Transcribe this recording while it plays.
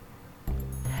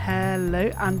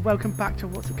Hello and welcome back to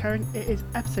What's Occurring. It is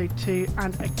episode 2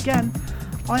 and again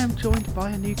I am joined by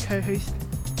a new co-host.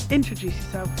 Introduce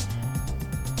yourself.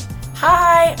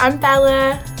 Hi, I'm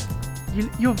Bella.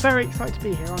 You're very excited to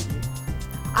be here, aren't you?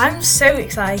 I'm so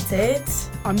excited.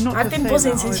 I've been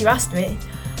buzzing since you asked me.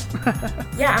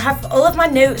 Yeah, I have all of my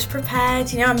notes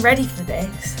prepared, I'm ready for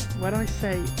this. When I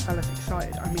say Bella's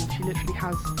excited, I mean she literally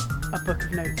has a book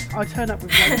of notes. I turn up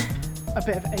with like a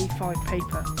bit of A5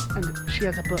 paper and she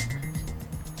has a book.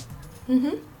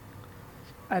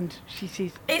 And she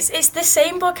sees... It's the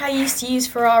same book I used to use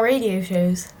for our radio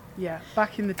shows. Yeah,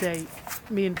 back in the day,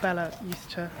 me and Bella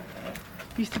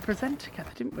used to present together,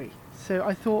 didn't we? So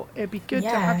I thought it'd be good to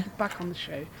have you back on the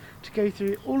show to go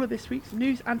through all of this week's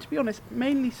news and, to be honest,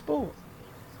 mainly sport.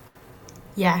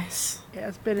 Yes. It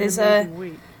has been an amazing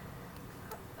week.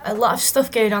 A lot of stuff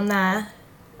going on there.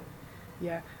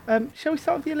 Yeah. Shall we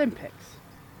start with the Olympics?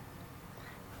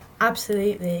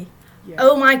 Absolutely. Yeah.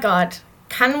 Oh my God.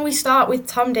 Can we start with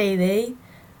Tom Daley?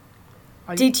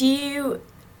 Did you...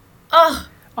 Oh,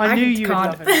 I knew you would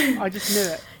love it. I just knew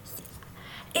it.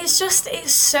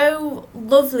 It's so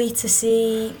lovely to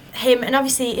see him. And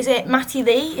obviously, is it Matty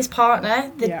Lee, his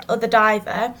partner, the other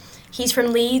diver? He's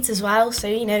from Leeds as well, so,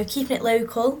 keeping it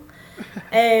local.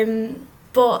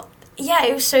 But, yeah,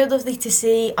 it was so lovely to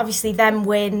see, obviously, them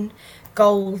win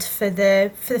gold for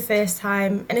the first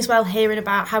time. And as well, hearing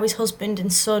about how his husband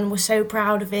and son were so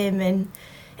proud of him. And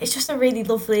it's just a really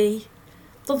lovely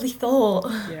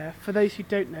thought. Yeah, for those who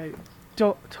don't know,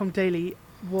 Tom Daley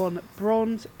won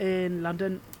bronze in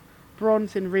London,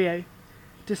 bronze in Rio,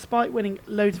 despite winning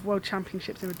loads of world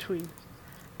championships in between.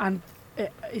 And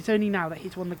it's only now that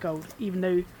he's won the gold, even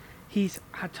though he's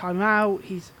had time out,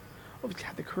 he's obviously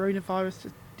had the coronavirus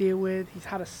to deal with, he's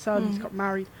had a son, he's got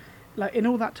married. Like, in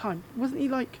all that time, wasn't he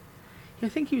I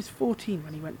think he was 14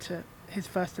 when he went to his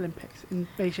first Olympics in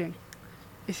Beijing.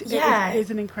 It is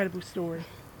an incredible story.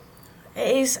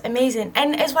 It is amazing.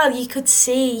 And as well, you could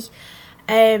see...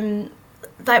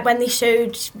 like when they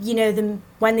showed,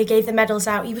 when they gave the medals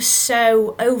out, he was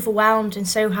so overwhelmed and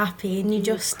so happy, and he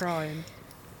was crying.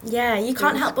 Yeah, you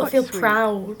can't help but feel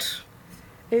proud.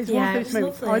 It's one of those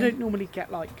moments. Lovely. I don't normally get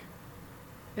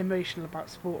emotional about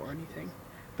sport or anything,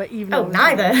 but even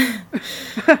neither.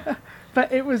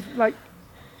 But it was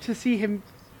to see him,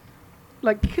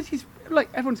 because he's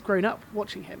everyone's grown up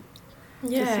watching him.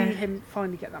 Yeah. To see him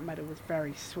finally get that medal was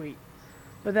very sweet.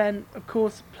 But then, of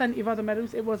course, plenty of other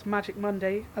medals. It was Magic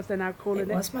Monday, as they're now calling it.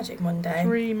 It was Magic Monday.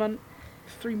 3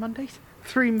 Mondays?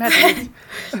 3 medals.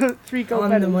 3 gold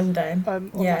medals. On the Monday.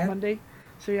 On that Monday.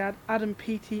 So we had Adam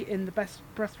Peaty in the best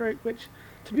breaststroke, which,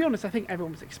 to be honest, I think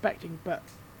everyone was expecting, but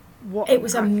what it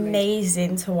was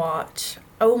amazing to watch.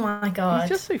 Oh my God. He's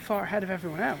just so far ahead of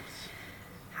everyone else.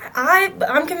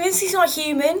 I'm convinced he's not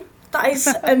human. That is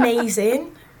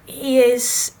amazing. He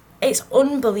is... It's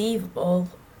unbelievable.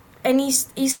 And he's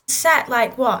set,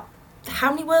 how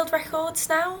many world records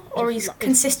now? Or he's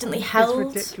consistently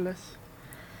held? It's ridiculous.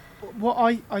 What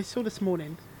I saw this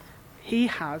morning, he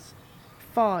has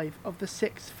 5 of the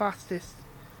 6 fastest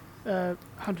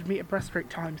 100-metre breaststroke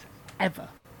times ever.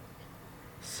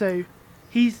 So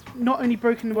he's not only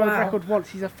broken the world record once,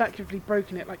 he's effectively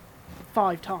broken it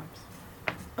 5 times.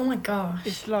 Oh my gosh.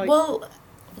 It's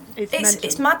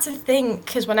It's mad to think,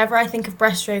 because whenever I think of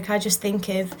breaststroke, I just think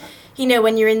of,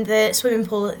 when you're in the swimming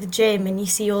pool at the gym and you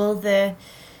see all the,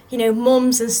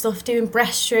 mums and stuff doing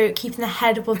breaststroke, keeping their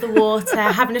head above the water,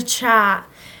 having a chat.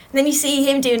 And then you see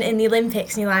him doing it in the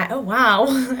Olympics and you're like, oh, wow,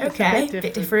 okay, a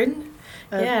bit different.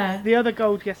 Yeah. The other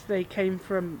gold yesterday came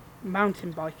from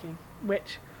mountain biking,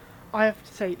 which I have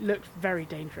to say looked very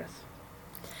dangerous.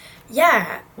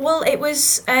 Yeah, well, it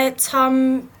was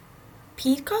Tom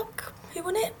Peacock who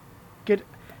won it.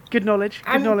 Good knowledge.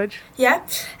 Yeah.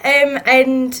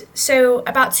 And so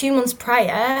about 2 months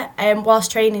prior,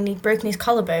 whilst training, he'd broken his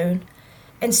collarbone.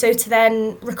 And so to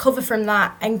then recover from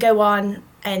that and go on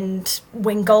and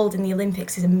win gold in the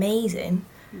Olympics is amazing.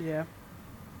 Yeah.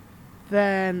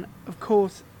 Then, of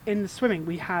course, in the swimming,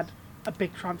 we had a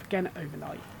big triumph again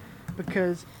overnight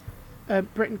because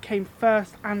Britain came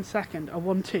first and second, a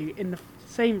 1-2, in the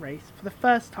same race for the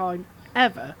first time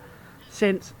ever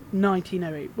since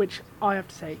 1908, which I have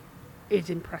to say is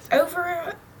impressive.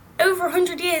 Over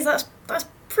 100 years, that's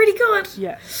pretty good.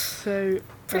 Yeah, so...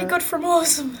 Pretty good from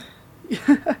us.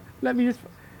 Let me just...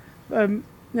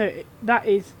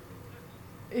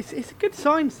 It's a good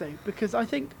sign, though, because I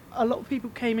think a lot of people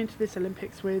came into this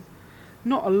Olympics with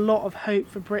not a lot of hope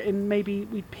for Britain. Maybe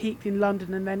we peaked in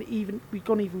London and then we've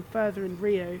gone even further in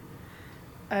Rio.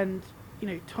 And,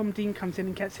 Tom Dean comes in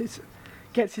and gets his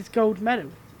gold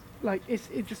medal.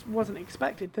 It just wasn't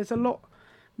expected. There's a lot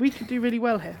we could do really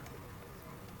well here.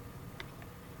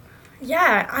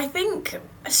 Yeah, I think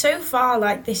so far,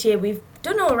 like this year, we've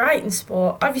done all right in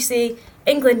sport. Obviously,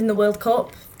 England in the World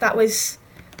Cup, that was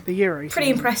the Euros. Pretty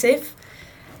impressive.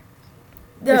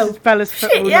 No. This is Bella's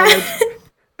football yeah. knowledge.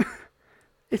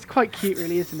 It's quite cute,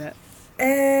 really, isn't it?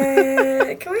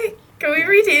 Can we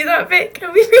redo that bit?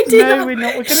 Can we redo that? No, we're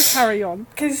not. We're going to carry on.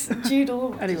 Because Jude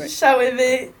will anyway. shout at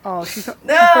me. Oh, she's going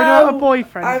to have a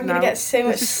boyfriend I'm going to get so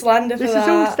much slander for that. This is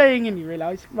all staying in, you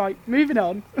realise. Right, moving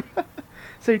on.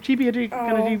 So GB are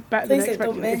going to do better than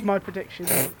expected, is my prediction.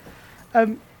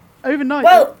 Overnight...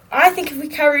 Well, I think if we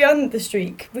carry on the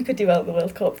streak, we could do well in the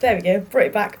World Cup. There we go. Brought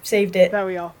it back. Saved it. There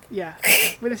we are. Yeah.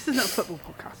 Well, this isn't a football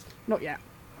podcast. Not yet.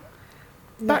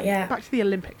 Not yet. Back to the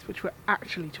Olympics, which we're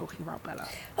actually talking about, Bella.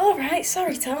 All right.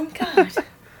 Sorry, Tom.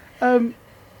 God.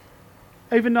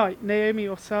 Overnight, Naomi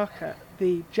Osaka,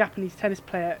 the Japanese tennis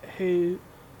player who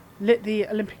lit the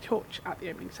Olympic torch at the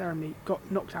opening ceremony,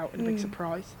 got knocked out in a big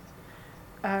surprise.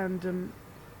 And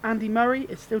Andy Murray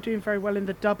is still doing very well in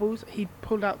the doubles. He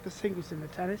pulled out the singles in the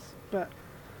tennis, but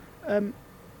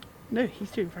no,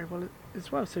 he's doing very well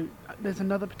as well. So there's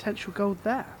another potential gold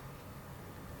there.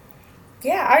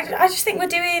 Yeah, I just think we're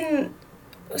doing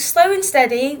slow and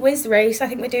steady, wins the race. I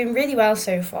think we're doing really well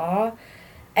so far.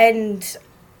 And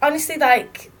honestly,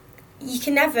 like, you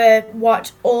can never watch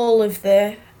all of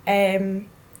the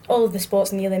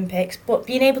sports in the Olympics, but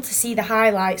being able to see the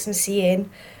highlights and seeing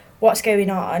what's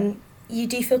going on, you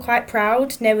do feel quite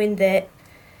proud knowing that,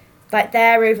 like,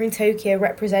 they're over in Tokyo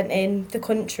representing the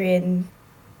country and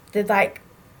they're, like,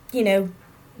 you know,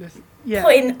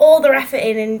 putting all their effort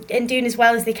in and doing as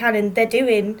well as they can, and they're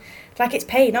doing, like, it's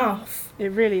paying off.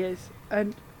 It really is.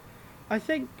 And I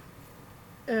think,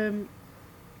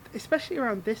 especially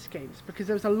around this games, because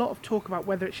there was a lot of talk about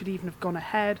whether it should even have gone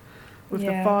ahead with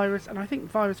the virus, and I think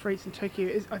virus rates in Tokyo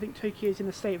is in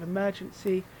a state of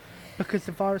emergency because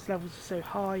the virus levels are so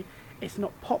high. It's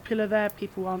not popular there.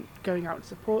 People aren't going out and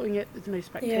supporting it. There's no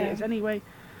spectators anyway.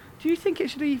 Do you think it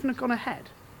should even have gone ahead?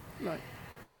 Like,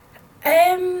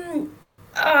 I'm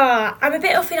a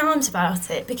bit up in arms about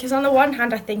it because on the one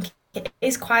hand, I think it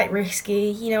is quite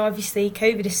risky. You know, obviously,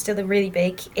 COVID is still a really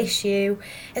big issue,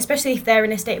 especially if they're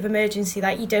in a state of emergency.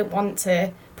 Like, you don't want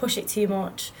to push it too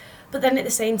much. But then at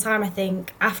the same time, I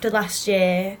think after last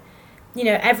year, you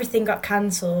know, everything got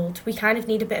cancelled. We kind of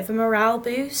need a bit of a morale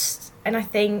boost. And I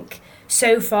think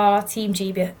so far, Team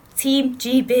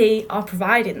GB are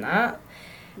providing that.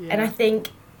 Yeah. And I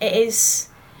think it is,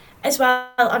 as well,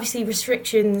 obviously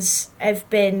restrictions have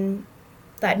been,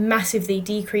 like, massively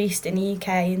decreased in the UK.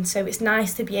 And so it's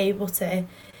nice to be able to,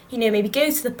 you know, maybe go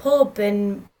to the pub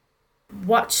and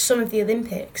watch some of the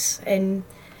Olympics and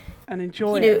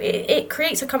enjoy it. You know, it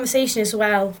creates a conversation as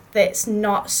well that's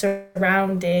not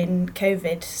surrounding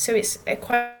COVID. So it's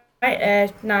quite a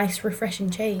nice, refreshing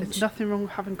change. There's nothing wrong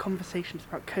with having conversations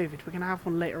about COVID. We're going to have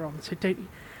one later on, so don't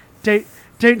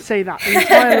say that. The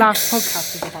entire last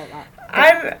podcast is about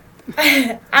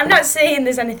that. I'm not saying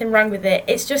there's anything wrong with it.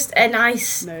 It's just a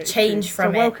nice change from it.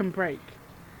 It's a welcome break.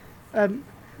 That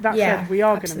said, we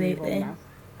are going to move on now,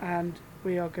 and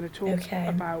we are going to talk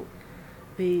about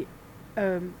the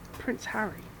Prince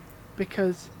Harry,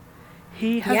 because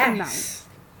he has announced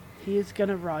he is going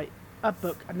to write a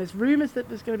book, and there's rumours that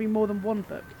there's going to be more than one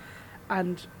book,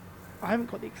 and I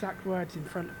haven't got the exact words in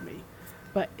front of me,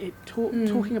 but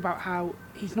talking about how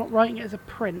he's not writing it as a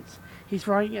prince, he's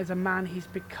writing it as a man he's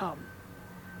become.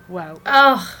 Well,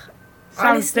 sounds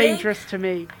honestly, dangerous to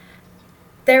me.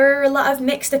 There are a lot of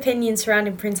mixed opinions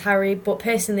surrounding Prince Harry, but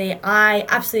personally, I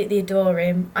absolutely adore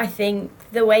him. I think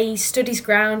the way he stood his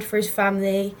ground for his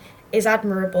family is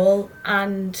admirable,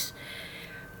 and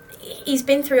he's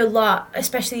been through a lot,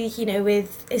 especially, you know,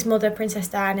 with his mother, Princess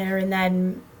Diana, and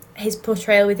then his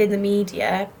portrayal within the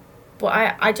media. But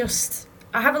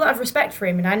I have a lot of respect for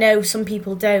him, and I know some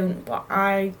people don't, but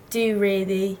I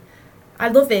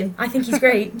love him. I think he's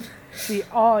great. See,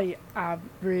 I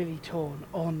am really torn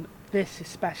on this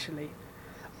especially.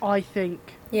 I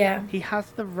think he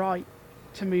has the right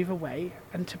to move away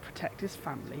and to protect his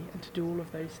family and to do all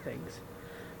of those things,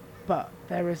 but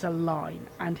there is a line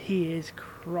and he is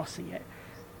crossing it.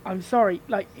 I'm sorry,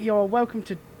 like, you're welcome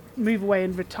to move away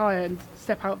and retire and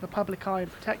step out of the public eye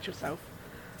and protect yourself,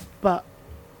 but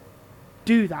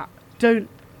do that. Don't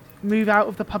move out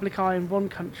of the public eye in one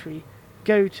country,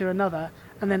 go to another,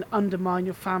 and then undermine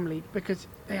your family because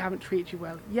they haven't treated you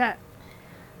well yet.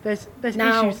 There's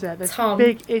now, issues there. There's Tom,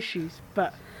 big issues,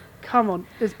 but come on,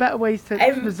 there's better ways to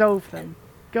resolve them.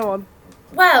 Go on.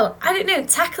 Well, I don't know,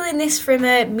 tackling this from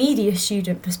a media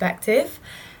student perspective,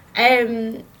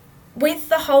 with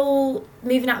the whole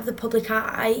moving out of the public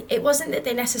eye, it wasn't that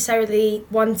they necessarily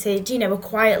wanted, a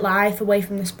quiet life away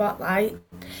from the spotlight.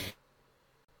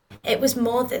 It was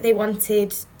more that they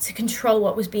wanted to control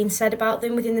what was being said about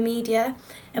them within the media.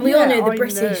 And we all know the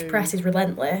British press is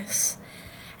relentless.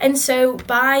 And so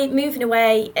by moving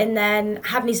away and then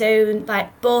having his own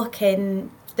book and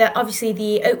obviously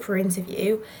the Oprah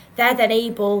interview, they're then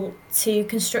able to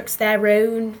construct their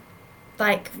own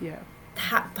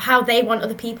how they want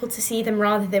other people to see them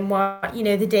rather than what,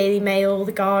 the Daily Mail,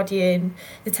 the Guardian,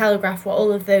 the Telegraph, what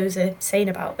all of those are saying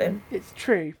about them. It's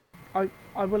true.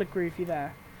 I will agree with you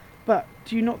there. But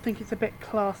do you not think it's a bit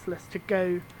classless to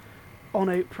go on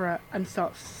Oprah and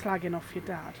start slagging off your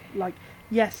dad?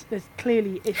 Yes, there's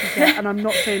clearly issues there, and I'm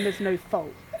not saying there's no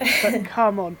fault, but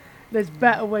come on, there's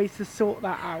better ways to sort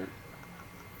that out.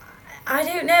 I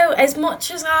don't know, as much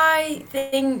as I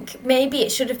think maybe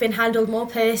it should have been handled more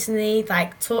personally,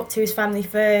 talk to his family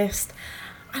first,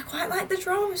 I quite like the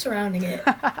drama surrounding it.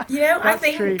 I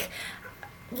think true.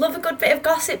 Love a good bit of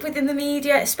gossip within the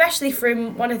media, especially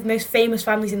from one of the most famous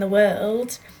families in the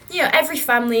world. Every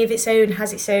family of its own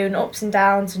has its own ups and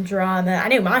downs and drama. I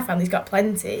know my family's got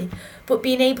plenty, but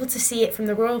being able to see it from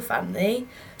the royal family,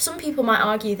 some people might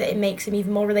argue that it makes him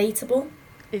even more relatable.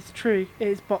 It's true. It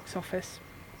is box office.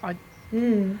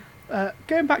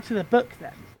 Going back to the book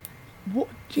then, what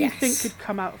do you think could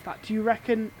come out of that? Do you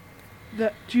reckon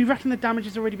the damage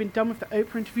has already been done with the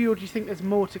Oprah interview, or do you think there's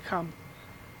more to come?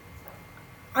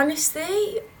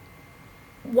 Honestly,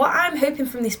 what I'm hoping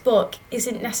from this book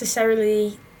isn't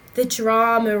necessarily the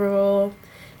drama or,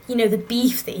 the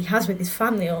beef that he has with his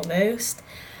family almost.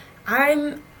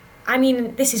 I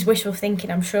mean, this is wishful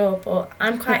thinking, I'm sure, but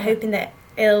I'm quite hoping that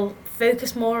it'll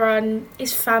focus more on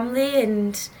his family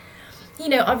and,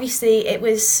 obviously it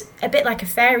was a bit like a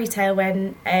fairy tale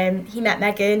when he met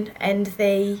Meghan and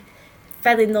they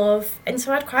fell in love, and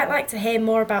so I'd quite like to hear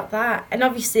more about that. And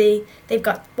obviously they've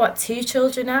got 2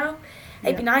 children now.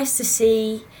 It'd be nice to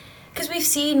see, because we've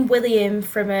seen William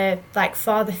from a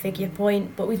father figure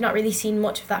point, but we've not really seen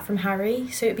much of that from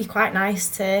Harry, so it'd be quite nice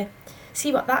to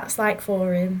see what that's like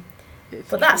for him.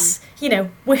 But that's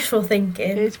wishful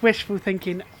thinking. It's wishful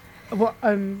thinking.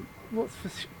 What's for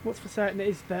certain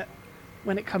is that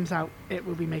when it comes out it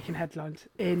will be making headlines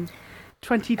in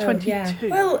 2022.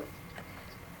 Well,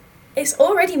 it's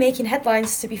already making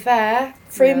headlines, to be fair,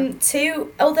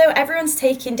 although everyone's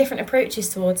taking different approaches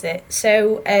towards it.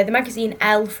 So the magazine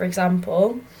Elle, for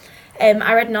example,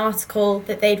 I read an article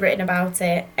that they'd written about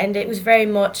it, and it was very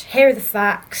much, here are the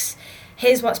facts,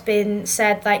 here's what's been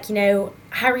said.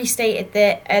 Harry stated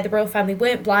that the royal family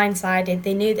weren't blindsided,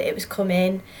 they knew that it was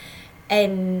coming,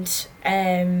 and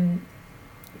there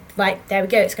we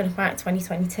go, it's going to come out in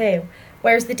 2022.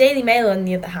 Whereas the Daily Mail, on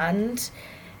the other hand,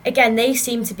 again, they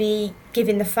seem to be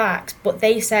giving the facts, but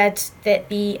they said that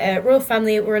the royal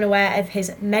family were unaware of his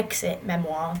Megxit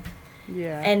memoir.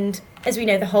 Yeah. And as we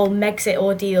know, the whole Megxit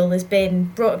ordeal has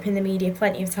been brought up in the media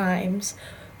plenty of times.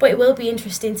 But it will be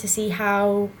interesting to see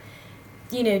how,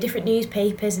 different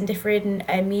newspapers and different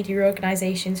media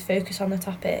organisations focus on the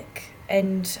topic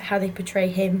and how they portray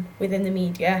him within the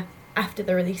media after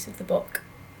the release of the book.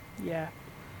 Yeah.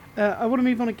 I want to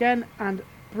move on again, and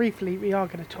briefly we are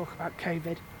going to talk about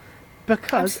COVID.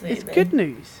 Because Absolutely. It's good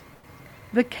news.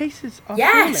 The cases are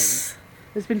falling.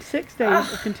 There's been 6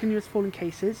 days of continuous falling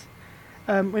cases.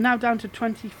 We're now down to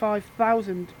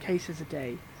 25,000 cases a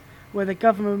day, where the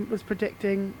government was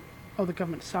predicting, or the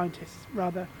government scientists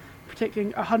rather,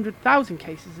 predicting 100,000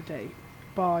 cases a day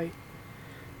by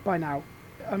now.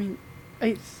 I mean,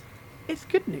 it's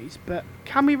good news, but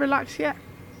can we relax yet?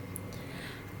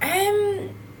 I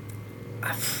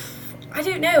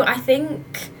don't know. I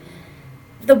think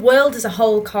the world as a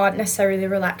whole can't necessarily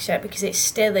relax yet, because it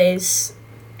still is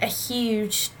a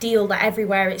huge deal that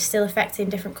everywhere it's still affecting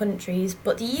different countries.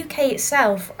 But the UK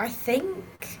itself, I think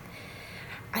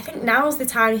now's the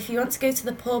time. If you want to go to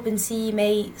the pub and see your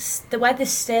mates, the weather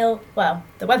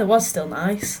was still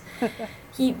nice.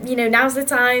 Now's the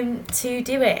time to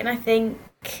do it. And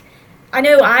I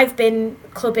know I've been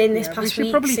clubbing this past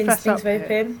week since things have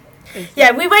opened.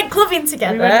 Yeah, we went clubbing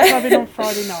together. We went clubbing on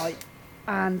Friday night,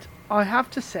 and I have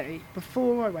to say,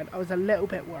 before I went, I was a little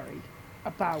bit worried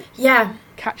about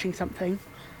catching something.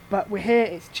 But we're here,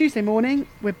 it's Tuesday morning,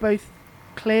 we're both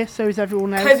clear, so is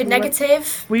everyone else. COVID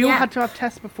negative. We all had to have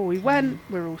tests before we went,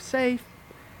 we're all safe.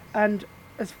 And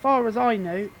as far as I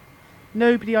know,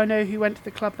 nobody I know who went to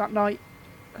the club that night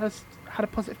has had a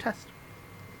positive test.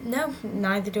 No,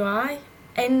 neither do I.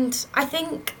 And I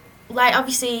think,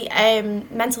 obviously,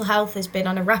 mental health has been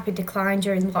on a rapid decline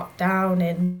during lockdown,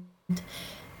 and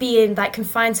being like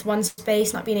confined to one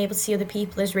space, not being able to see other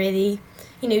people has really,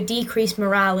 decreased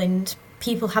morale, and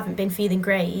people haven't been feeling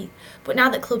great. But now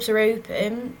that clubs are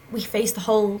open, we face the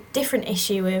whole different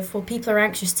issue of, well, people are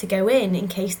anxious to go in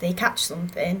case they catch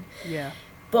something. Yeah.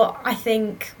 But I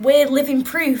think we're living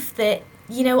proof that,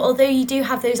 although you do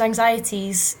have those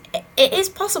anxieties, it is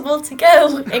possible to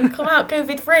go and come out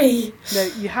COVID free. No,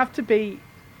 you have to be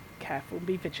careful,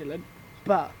 be vigilant,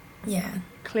 but yeah,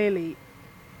 clearly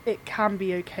it can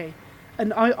be okay.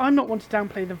 And I'm not one to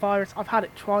downplay the virus. I've had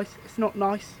it twice. It's not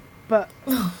nice, but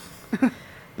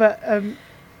but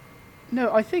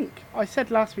no, I think I said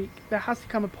last week there has to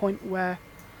come a point where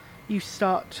you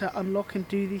start to unlock and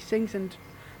do these things and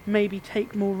maybe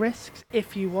take more risks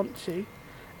if you want to.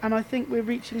 And I think we're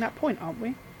reaching that point, aren't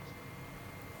we?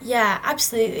 Yeah,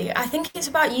 absolutely. I think it's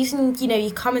about using,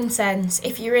 your common sense.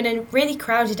 If you're in a really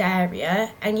crowded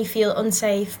area and you feel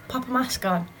unsafe, pop a mask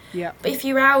on. Yeah. But if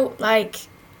you're out, like,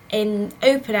 in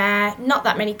open air, not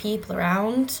that many people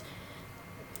around,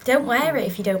 don't wear it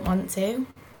if you don't want to.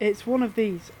 It's one of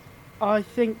these. I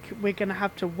think we're going to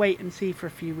have to wait and see for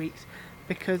a few weeks,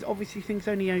 because obviously things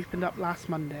only opened up last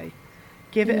Monday.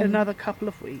 Give it another couple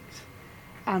of weeks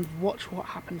and watch what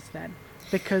happens then.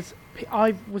 Because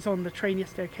I was on the train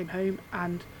yesterday, came home,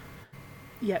 and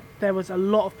yet there was a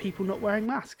lot of people not wearing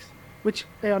masks, which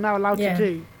they are now allowed to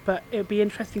do. But it'll be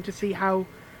interesting to see how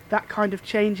that kind of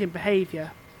change in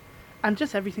behaviour and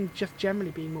just everything just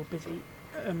generally being more busy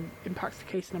impacts the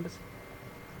case numbers.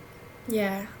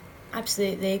 Yeah,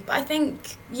 absolutely. But I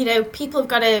think, people have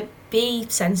got to be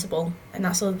sensible, and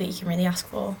that's all that you can really ask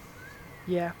for.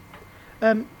 Yeah.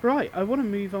 Right, I want to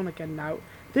move on again now.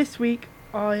 This week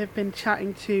I have been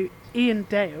chatting to Ian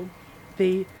Dale,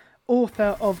 the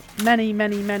author of many,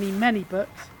 many, many, many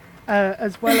books,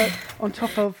 as well as on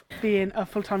top of being a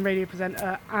full-time radio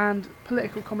presenter and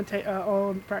political commentator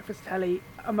on Breakfast Telly,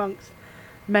 amongst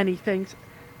many things.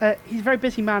 He's a very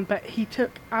busy man, but he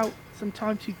took out some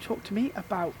time to talk to me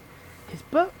about his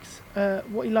books,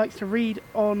 what he likes to read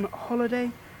on holiday,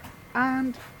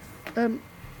 and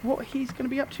what he's going to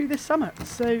be up to this summer.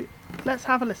 So let's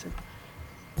have a listen.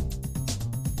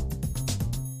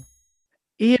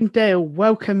 Ian Dale,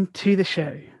 welcome to the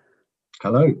show.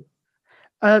 Hello.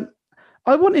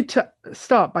 I wanted to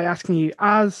start by asking you,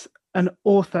 as an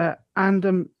author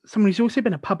and someone who's also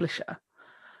been a publisher,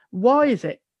 why is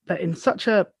it that in such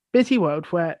a busy world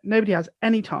where nobody has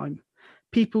any time,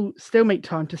 people still make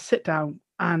time to sit down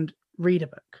and read a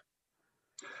book?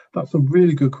 That's a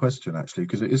really good question, actually,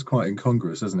 because it is quite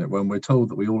incongruous, isn't it, when we're told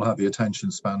that we all have the attention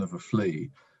span of a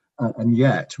flea, and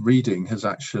yet reading is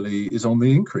on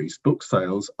the increase. Book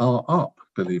sales are up,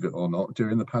 believe it or not,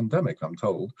 during the pandemic, I'm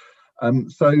told.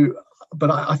 But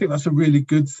I think that's a really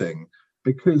good thing,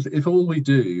 because if all we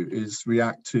do is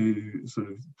react to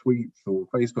sort of tweets or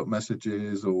Facebook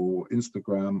messages or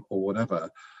Instagram or whatever,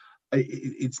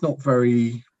 it's not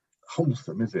very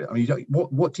wholesome, is it? I mean,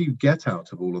 what do you get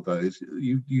out of all of those?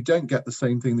 You don't get the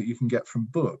same thing that you can get from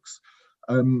books.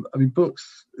 I mean,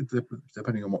 books,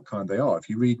 depending on what kind they are, if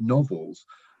you read novels,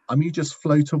 you just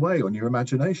float away on your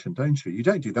imagination, don't you? You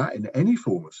don't do that in any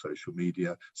form of social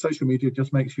media. Social media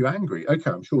just makes you angry. Okay,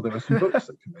 I'm sure there are some books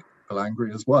that can make people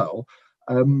angry as well.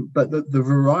 But the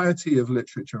variety of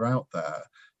literature out there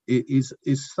is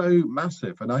so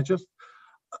massive. And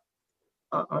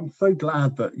I'm so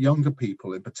glad that younger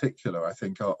people in particular, I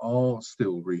think, are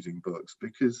still reading books,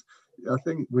 because I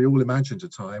think we all imagined a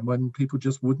time when people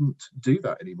just wouldn't do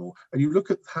that anymore. And you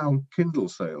look at how Kindle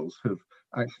sales have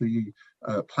actually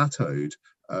plateaued.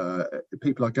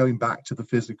 People are going back to the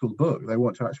physical book. They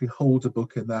want to actually hold a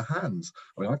book in their hands.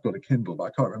 I mean, I've got a Kindle, but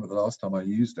I can't remember the last time I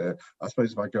used it. I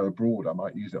suppose if I go abroad, I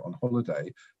might use it on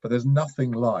holiday. But there's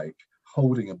nothing like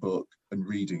holding a book and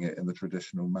reading it in the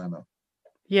traditional manner.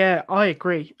 Yeah, I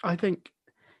agree. I think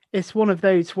it's one of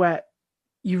those where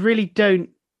you really don't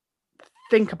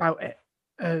think about it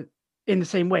in the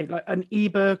same way, like an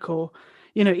ebook or,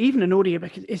 even an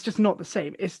audiobook. It's just not the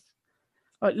same. It's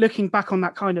like looking back on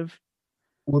that kind of.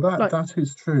 Well, that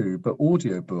is true, but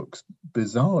audiobooks,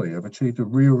 bizarrely, have achieved a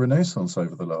real renaissance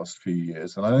over the last few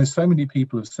years. And I know so many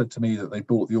people have said to me that they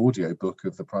bought the audiobook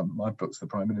of my books, The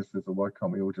Prime Minister's, or Why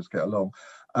Can't We All Just Get Along?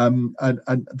 And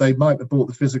they might have bought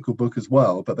the physical book as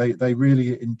well, but they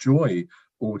really enjoy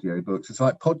audiobooks. It's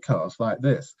like podcasts like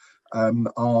this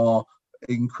are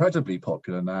incredibly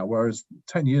popular now, whereas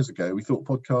 10 years ago we thought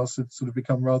podcasts had sort of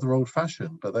become rather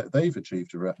old-fashioned, but they've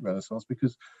achieved a renaissance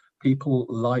because people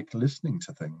like listening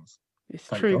to things. It's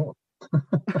true.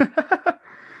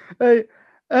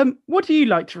 What do you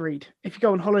like to read if you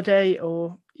go on holiday,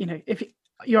 or if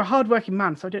you're a hard-working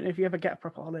man? So I don't know if you ever get a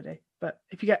proper holiday, but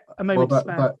if you get a moment to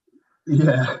spare.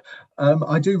 Yeah,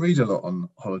 I do read a lot on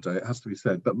holiday, it has to be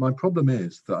said. But my problem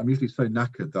is that I'm usually so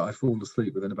knackered that I fall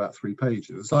asleep within about 3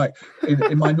 pages. It's like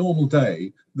in my normal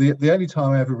day, the only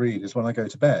time I ever read is when I go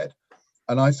to bed.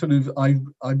 And I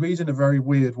read in a very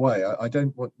weird way. I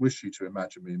don't wish you to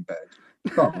imagine me in bed,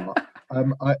 but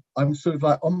I'm sort of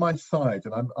like on my side,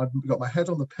 and I've got my head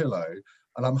on the pillow,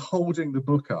 and I'm holding the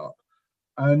book up,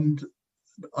 and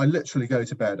I literally go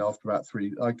to bed after about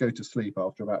three. I go to sleep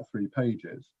after about 3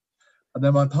 pages, and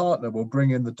then my partner will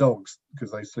bring in the dogs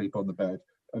because they sleep on the bed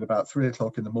at about 3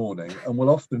 o'clock in the morning, and will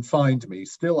often find me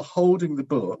still holding the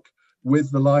book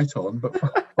with the light on, but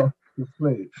to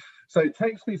sleep. So it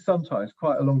takes me sometimes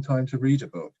quite a long time to read a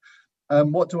book.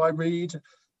 What do I read?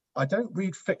 I don't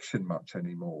read fiction much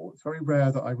anymore. It's very rare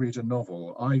that I read a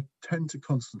novel. I tend to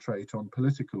concentrate on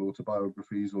political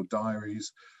autobiographies or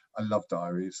diaries. I love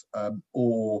diaries,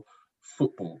 or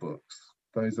football books.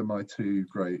 Those are my two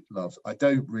great loves. I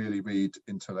don't really read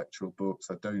intellectual books.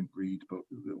 I don't read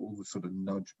all the sort of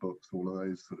nudge books, all of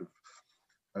those sort of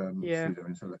pseudo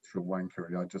intellectual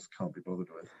wankery. I just can't be bothered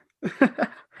with.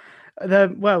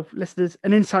 Well, listeners,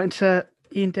 an insight into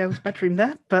Ian Dale's bedroom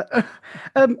there. But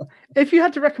if you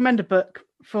had to recommend a book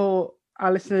for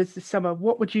our listeners this summer,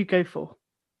 what would you go for?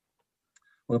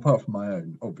 Well, apart from my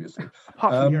own, obviously.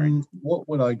 Apart from your own. What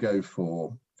would I go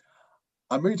for?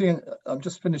 I'm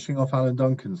just finishing off Alan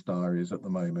Duncan's diaries at the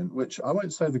moment, which I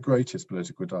won't say the greatest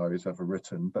political diaries ever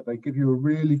written, but they give you a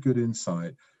really good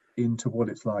insight into what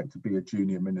it's like to be a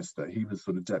junior minister. He was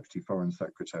sort of deputy foreign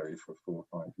secretary for 4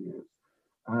 or 5 years.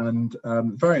 And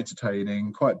very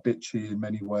entertaining, quite bitchy in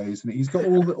many ways, and he's got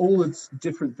all the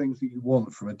different things that you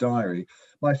want from a diary.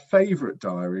 My favourite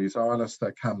diaries are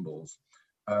Alastair Campbell's,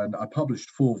 and I published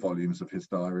 4 volumes of his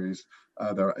diaries.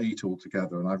 There are 8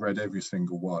 altogether, and I've read every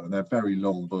single one, and they're very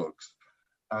long books.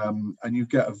 And you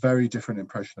get a very different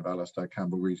impression of Alastair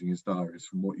Campbell reading his diaries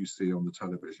from what you see on the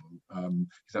television.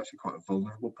 He's actually quite a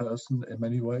vulnerable person in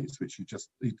many ways, which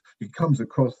he comes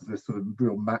across as this sort of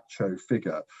real macho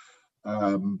figure.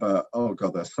 But oh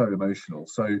god, they're so emotional.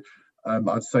 So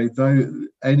I'd say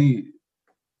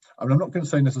I'm not going to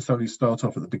say necessarily start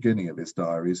off at the beginning of his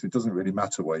diaries. It doesn't really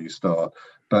matter where you start,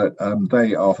 but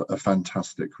they are a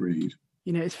fantastic read.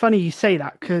 You know, it's funny you say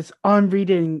that because I'm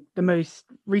reading the most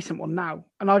recent one now,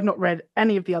 and I've not read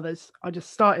any of the others. I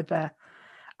just started there,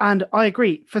 and I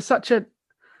agree. For such a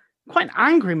quite an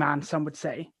angry man, some would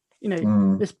say, you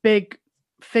know, this big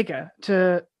figure.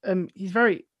 He's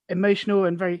very emotional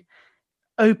and very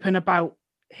open about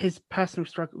his personal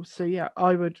struggles. So yeah,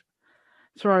 I would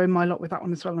throw in my lot with that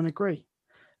one as well and agree.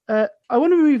 I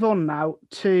want to move on now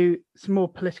to some more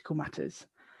political matters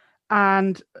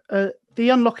and the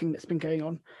unlocking that's been going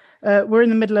on. We're in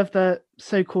the middle of the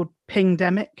so-called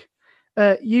pingdemic.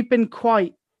 You've been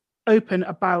quite open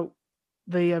about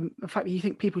the fact that you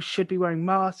think people should be wearing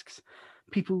masks,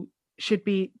 people should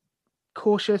be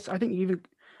cautious. I think you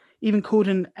even called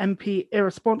an MP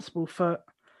irresponsible for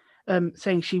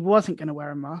saying she wasn't going to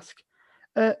wear a mask.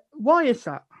 Why is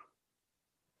that?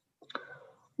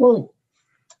 Well,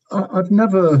 I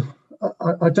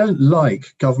don't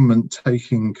like government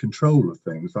taking control of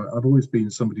things. I've always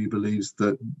been somebody who believes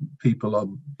that people are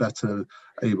better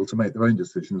able to make their own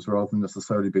decisions rather than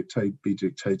necessarily be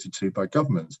dictated to by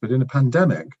governments. But in a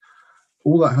pandemic,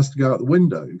 all that has to go out the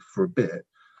window for a bit.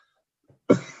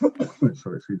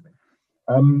 Sorry, excuse me.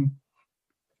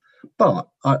 But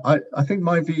I think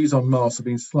my views on masks have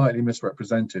been slightly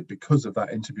misrepresented because of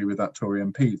that interview with that Tory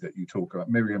MP that you talk about,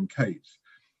 Miriam Cates.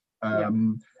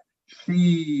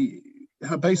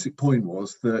 Her basic point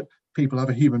was that people have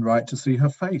a human right to see her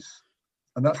face,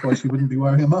 and that's why she wouldn't be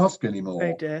wearing a mask anymore.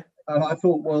 Oh dear. And I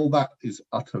thought, well, that is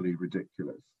utterly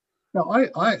ridiculous. Now,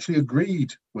 I actually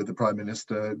agreed with the Prime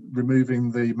Minister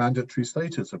removing the mandatory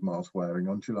status of mask wearing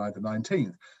on July the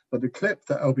 19th. But the clip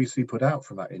that LBC put out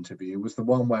from that interview was the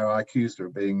one where I accused her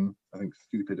of being, I think,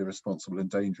 stupid, irresponsible and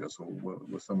dangerous, or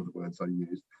were some of the words I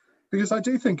used. Because I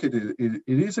do think it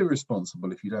is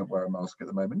irresponsible if you don't wear a mask at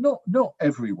the moment. Not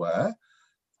everywhere.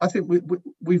 I think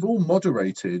we've all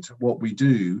moderated what we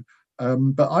do.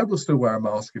 But I will still wear a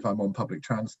mask if I'm on public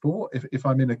transport, if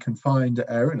I'm in a confined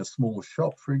area, in a small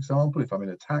shop, for example, if I'm in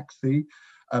a taxi,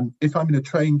 if I'm in a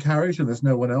train carriage and there's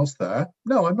no one else there,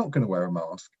 no, I'm not going to wear a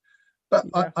mask. But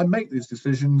I make these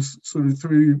decisions sort of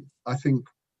through, I think,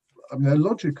 they're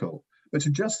logical. But to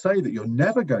just say that you're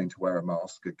never going to wear a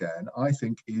mask again, I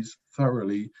think is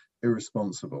thoroughly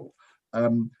irresponsible.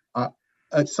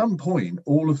 At some point,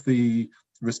 all of the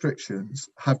restrictions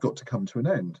have got to come to an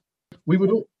end. We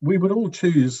would all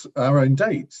choose our own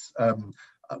dates.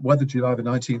 Whether July the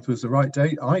 19th was the right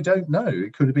date, I don't know.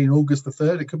 It could have been August the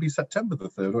 3rd, it could be September the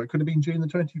 3rd, or it could have been June the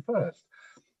 21st.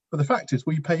 But the fact is,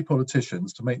 we pay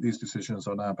politicians to make these decisions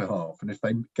on our behalf. And if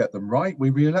they get them right, we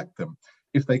re-elect them.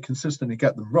 If they consistently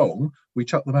get them wrong, we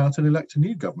chuck them out and elect a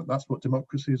new government. That's what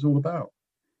democracy is all about.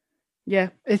 Yeah,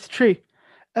 it's true.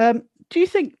 Do you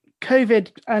think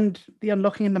COVID and the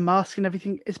unlocking and the mask and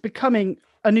everything is becoming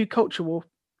a new culture war,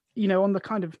 on the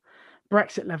kind of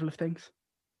Brexit level of things?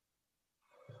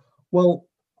 Well,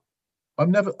 I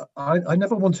never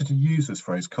wanted to use this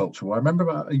phrase culture war. I remember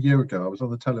about a year ago, I was on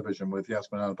the television with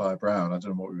Yasmin Al-Bayah-Brown. I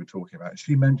don't know what we were talking about.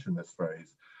 She mentioned this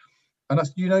phrase. And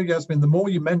Yasmin, the more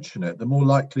you mention it, the more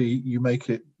likely you make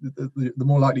it, the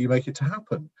more likely you make it to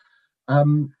happen.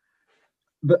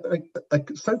 But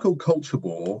a so-called culture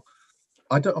war,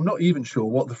 I'm not even sure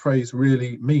what the phrase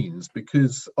really means,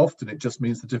 because often it just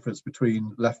means the difference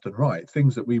between left and right.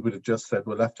 Things that we would have just said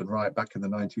were left and right back in the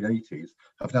 1980s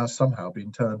have now somehow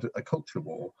been termed a culture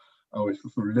war. Oh, it's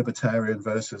sort of libertarian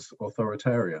versus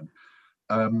authoritarian.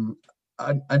 And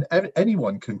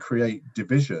anyone can create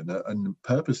division and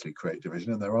purposely create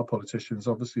division. And there are politicians,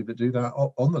 obviously, that do that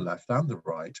on the left and the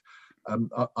right.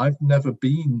 I've never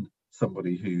been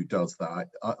somebody who does that.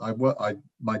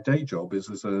 My day job is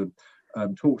as a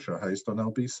talk show host on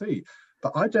LBC,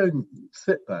 but I don't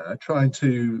sit there trying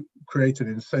to create an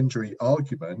incendiary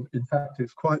argument. In fact,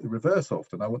 it's quite the reverse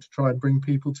often. I want to try and bring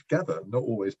people together. Not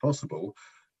always possible,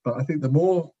 but I think the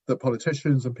more that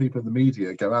politicians and people in the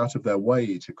media go out of their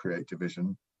way to create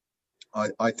division,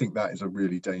 I think that is a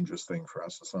really dangerous thing for our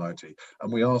society,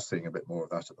 and we are seeing a bit more of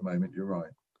that at the moment. You're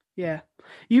right. Yeah,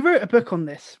 you wrote a book on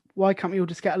this, Why Can't We All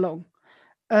Just Get Along?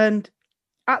 And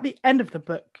at the end of the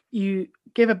book, you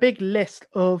give a big list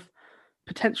of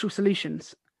potential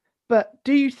solutions. But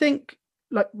do you think,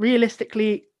 like,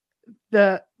 realistically,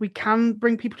 that we can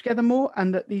bring people together more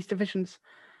and that these divisions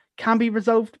can be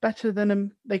resolved better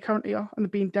than they currently are and are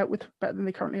being dealt with better than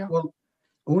they currently are? Well,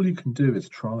 all you can do is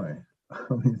try.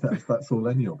 I mean, that's all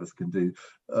any of us can do.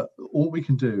 All we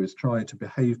can do is try to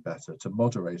behave better, to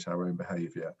moderate our own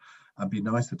behaviour and be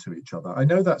nicer to each other. I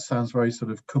know that sounds very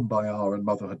sort of kumbaya and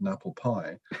motherhood and apple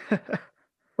pie,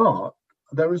 but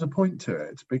there is a point to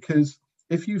it, because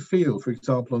if you feel, for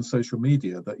example, on social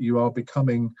media that you are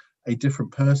becoming a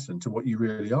different person to what you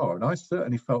really are, and I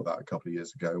certainly felt that a couple of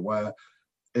years ago, where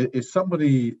if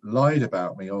somebody lied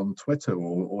about me on Twitter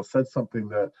or said something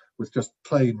that was just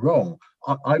plain wrong,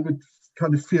 I would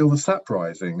kind of feel the sap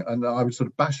rising, and I would sort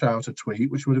of bash out a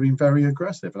tweet which would have been very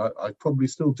aggressive. And I probably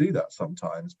still do that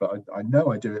sometimes, but I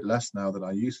know I do it less now than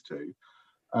I used to.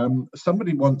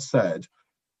 Somebody once said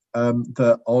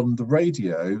that on the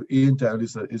radio, Ian Dale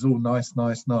is all nice,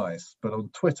 but on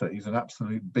Twitter, he's an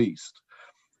absolute beast.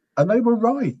 And they were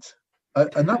right.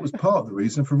 And that was part of the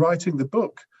reason for writing the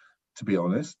book, to be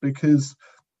honest, because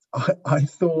I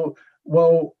thought,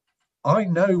 well, I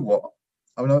know what,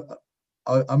 I mean,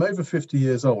 I'm over 50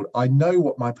 years old. I know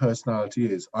what my personality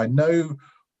is. I know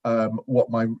what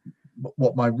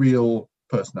my real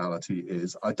personality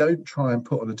is. I don't try and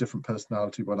put on a different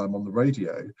personality when I'm on the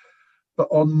radio. But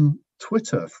on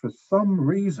Twitter, for some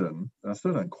reason, and I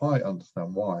still don't quite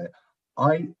understand why,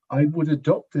 I would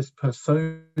adopt this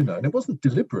persona, and it wasn't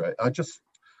deliberate. I just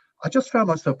found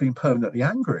myself being permanently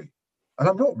angry. And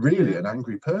I'm not really an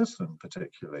angry person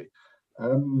particularly.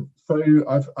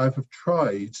 So I've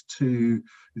tried to,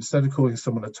 instead of calling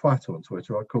someone a twat on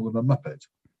Twitter, I call them a muppet.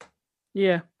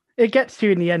 Yeah, it gets to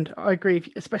you in the end. I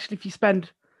agree, especially if you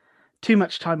spend too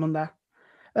much time on there.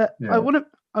 Yeah. I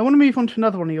want to move on to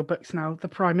another one of your books now, The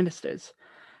Prime Ministers.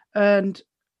 And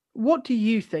what do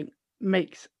you think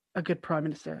makes a good Prime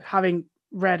Minister, having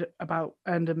read about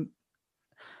and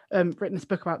written this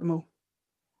book about them all?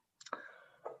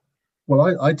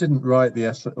 Well, I didn't write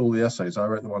all the essays. I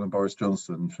wrote the one on Boris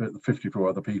Johnson. 54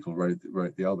 other people wrote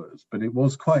the others. But it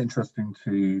was quite interesting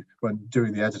when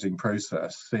during the editing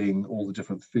process, seeing all the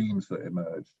different themes that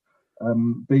emerged.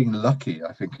 Being lucky,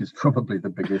 I think, is probably the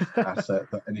biggest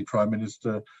asset that any Prime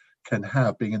Minister can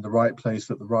have, being in the right place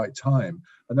at the right time.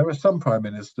 And there are some Prime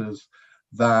Ministers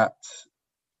that,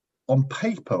 on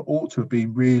paper, ought to have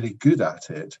been really good at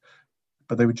it,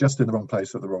 but they were just in the wrong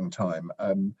place at the wrong time.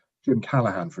 Jim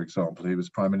Callaghan, for example, who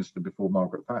was Prime Minister before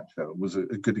Margaret Thatcher, was a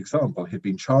good example. He'd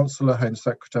been Chancellor, Home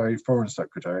Secretary, Foreign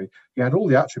Secretary. He had all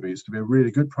the attributes to be a really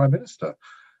good Prime Minister.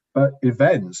 But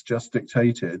events just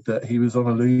dictated that he was on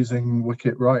a losing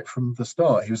wicket right from the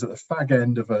start. He was at the fag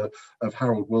end of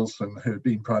Harold Wilson, who had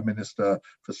been Prime Minister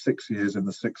for 6 years in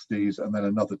the 60s and then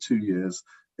another 2 years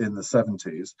in the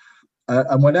 70s.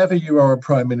 And whenever you are a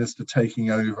Prime Minister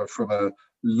taking over from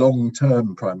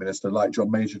long-term prime minister like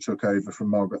John Major took over from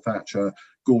Margaret Thatcher,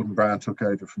 Gordon Brown took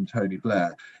over from Tony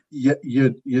Blair,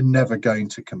 you're never going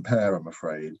to compare, I'm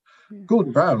afraid.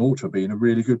 Gordon Brown ought to have been a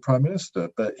really good prime minister,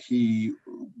 but he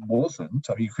wasn't.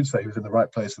 I mean, you could say he was in the right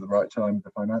place at the right time with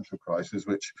the financial crisis,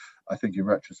 which I think in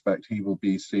retrospect he will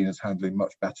be seen as handling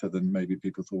much better than maybe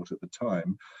people thought at the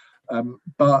time.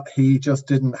 But he just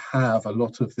didn't have a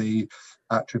lot of the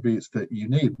attributes that you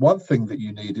need. One thing that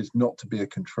you need is not to be a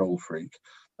control freak.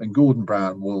 And Gordon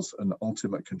Brown was an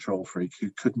ultimate control freak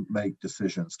who couldn't make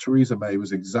decisions. Theresa May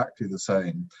was exactly the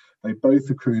same. They both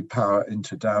accrued power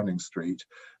into Downing Street,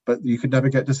 but you could never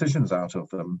get decisions out of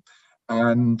them.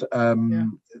 And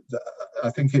I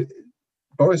think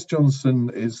Boris Johnson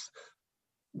is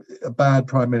a bad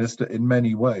prime minister in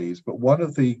many ways, but one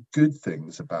of the good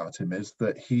things about him is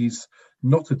that he's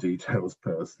not a details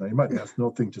person. He might think that's an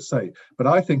odd thing to say, but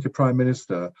I think a prime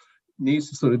minister needs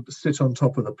to sort of sit on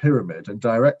top of the pyramid and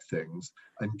direct things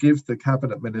and give the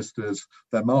cabinet ministers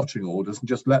their marching orders and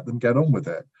just let them get on with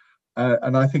it.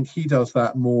 And I think he does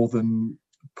that more than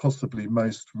possibly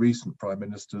most recent prime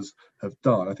ministers have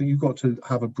done. I think you've got to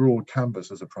have a broad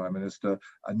canvas as a prime minister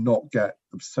and not get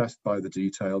obsessed by the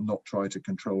detail, not try to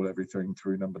control everything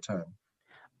through number 10.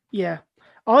 Yeah,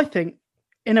 I think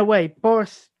in a way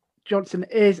Boris Johnson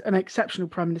is an exceptional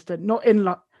prime minister, not in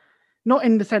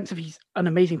the sense of he's an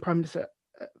amazing prime minister,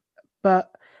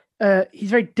 but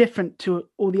he's very different to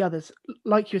all the others.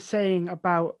 Like you're saying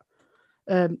about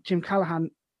Jim Callaghan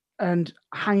and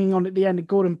hanging on at the end of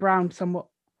Gordon Brown somewhat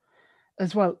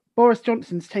as well. Boris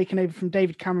Johnson's taken over from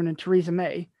David Cameron and Theresa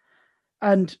May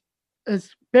and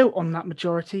has built on that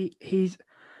majority. He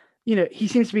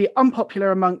seems to be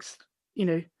unpopular amongst,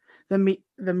 the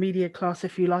media class,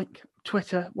 if you like,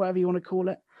 Twitter, whatever you want to call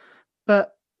it.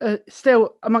 But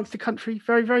still amongst the country,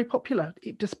 very, very popular,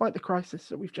 despite the crisis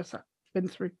that we've just been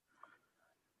through.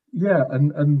 Yeah,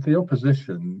 and the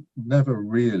opposition never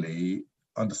really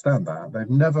understand that. They've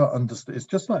never understood. It's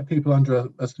just like people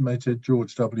underestimated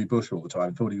George W. Bush all the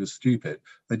time, thought he was stupid.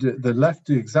 The left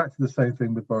do exactly the same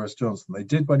thing with Boris Johnson. They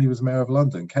did when he was mayor of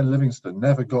London. Ken Livingstone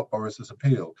never got Boris's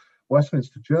appeal.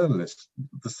 Westminster journalists,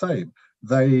 the same.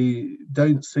 They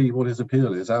don't see what his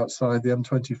appeal is outside the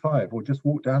M25, or just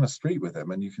walk down a street with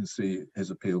him and you can see his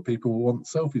appeal. People want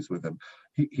selfies with him.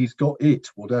 He's got it,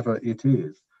 whatever it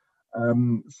is.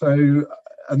 And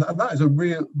that is a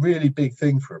really big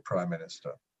thing for a prime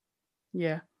minister.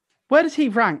 Yeah. Where does he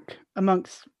rank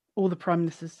amongst all the prime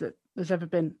ministers that there's ever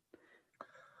been?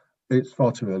 It's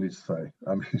far too early to say.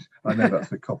 I mean, I know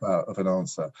that's a cop-out of an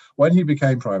answer. When he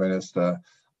became prime minister,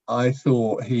 I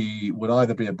thought he would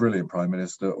either be a brilliant prime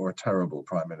minister or a terrible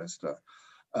prime minister.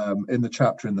 In the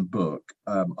chapter in the book,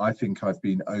 I think I've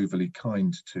been overly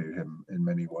kind to him in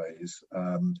many ways.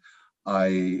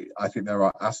 I think there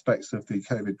are aspects of the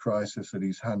COVID crisis that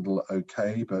he's handled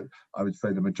okay, but I would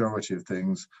say the majority of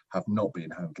things have not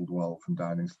been handled well from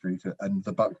Downing Street, and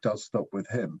the buck does stop with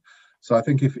him. So I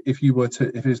think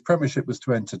if his premiership was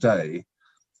to end today,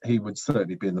 he would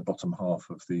certainly be in the bottom half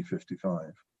of the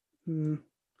 55.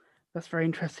 That's very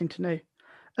interesting to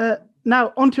know.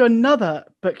 Now, on to another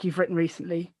book you've written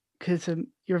recently, because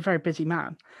you're a very busy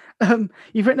man.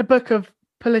 You've written a book of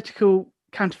political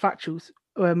counterfactuals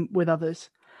with others,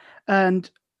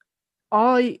 and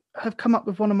I have come up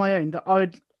with one of my own that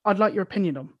I'd like your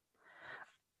opinion on.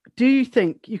 Do you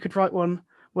think you could write one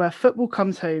where football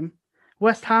comes home,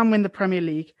 West Ham win the Premier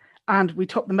League, and we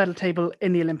top the medal table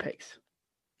in the Olympics?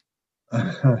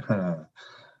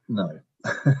 No.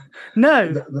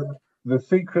 No. The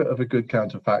secret of a good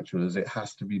counterfactual is it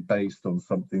has to be based on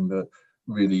something that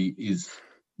really is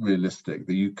realistic,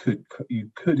 that you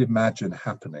could imagine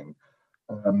happening.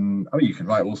 I mean, you can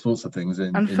write all sorts of things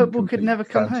in. And football could never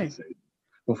come fantasy. Home.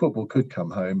 Well, football could come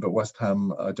home, but West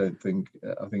Ham, I think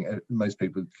most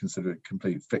people consider it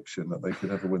complete fiction that they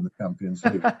could ever win the Champions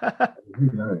League.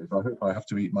 Who knows? I hope I have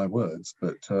to eat my words,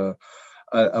 but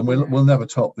and we'll never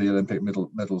top the Olympic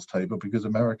medals table because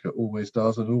America always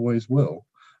does and always will.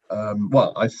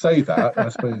 Well, I say that, and I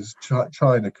suppose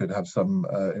China could have some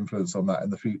influence on that in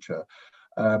the future.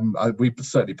 We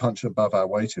certainly punch above our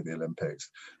weight in the Olympics,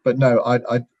 but no,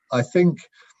 I think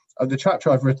the chapter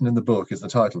I've written in the book is the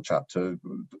title chapter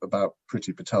about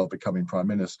Priti Patel becoming Prime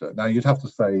Minister. Now, you'd have to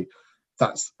say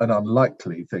that's an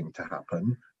unlikely thing to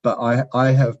happen, but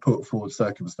I have put forward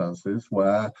circumstances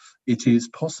where it is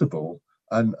possible.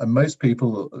 And most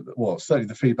people, well, certainly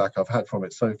the feedback I've had from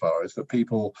it so far is that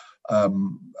people,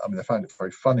 they find it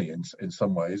very funny in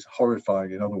some ways,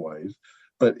 horrifying in other ways,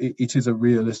 but it is a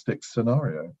realistic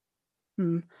scenario.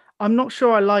 I'm not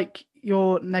sure I like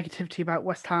your negativity about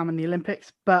West Ham and the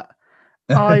Olympics, but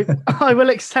I will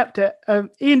accept it.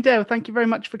 Ian Dale, thank you very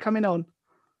much for coming on.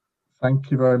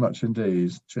 Thank you very much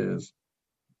indeed. Cheers.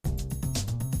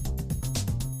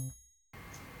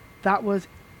 That was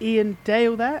Ian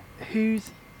Dale there, whose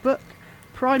book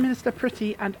Prime Minister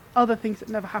Pretty and Other Things That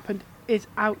Never Happened is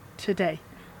out today.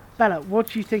 Bella, what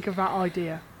do you think of that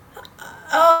idea?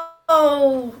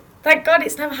 Oh, thank God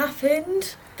it's never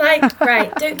happened. Like,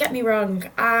 right, don't get me wrong.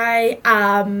 I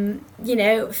am,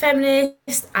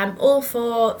 feminist. I'm all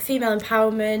for female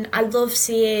empowerment. I love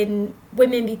seeing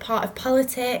women be part of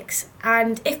politics.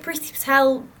 And if Priti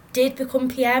Patel did become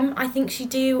PM, I think she'd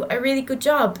do a really good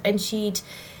job. And she'd,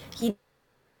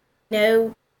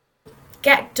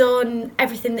 get done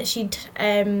everything that she'd,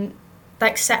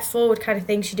 set forward kind of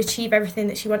thing. She'd achieve everything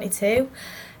that she wanted to.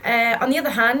 On the other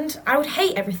hand, I would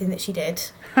hate everything that she did.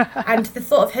 And the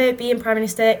thought of her being Prime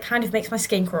Minister kind of makes my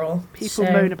skin crawl. People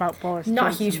moan about Boris Johnson.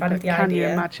 Not a huge fan of the idea. Can you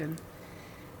imagine?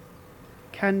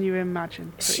 Can you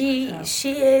imagine? She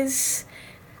is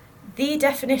the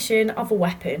definition of a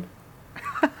weapon.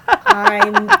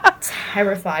 I'm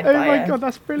terrified by her. Oh my God,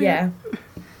 that's brilliant.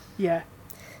 Yeah.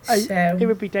 It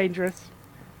would be dangerous.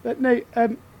 But no,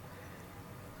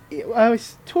 I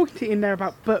was talking to you in there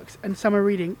about books and summer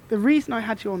reading. The reason I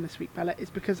had you on this week, Bella,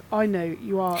 is because I know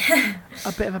you are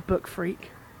a bit of a book freak.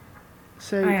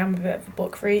 So I am a bit of a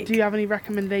book freak. Do you have any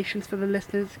recommendations for the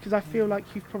listeners? Because I feel like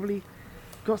you've probably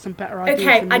got some better ideas.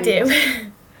 Okay, I do.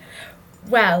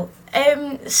 Well,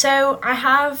 so I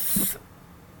have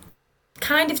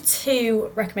kind of two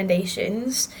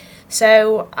recommendations.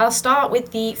 So I'll start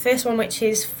with the first one, which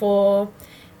is for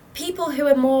people who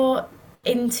are more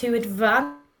into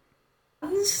advanced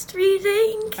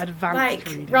reading,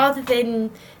 rather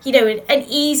than an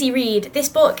easy read. This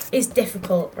book is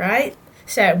difficult, right?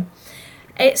 So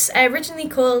it's originally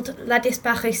called La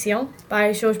Disparition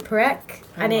by Georges Perec,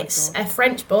 and it's a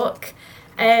French book.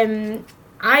 I'm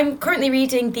currently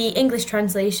reading the English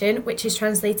translation, which is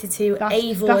translated to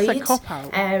A Void. That's a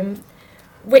cop-out.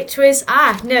 Which was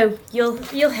you'll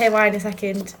hear why in a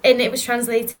second. And it was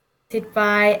translated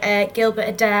by Gilbert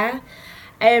Adair.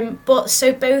 But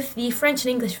so both the French and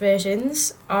English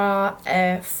versions are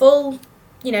full,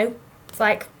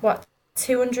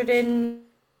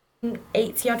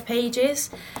 280 odd pages,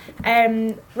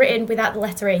 written without the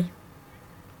letter E.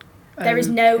 There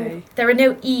are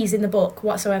no E's in the book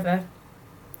whatsoever.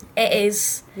 It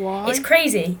is. Why? It's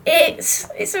crazy.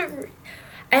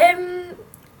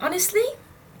 Honestly,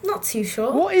 not too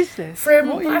sure. What is this? From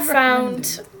what I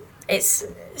found, it's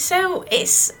a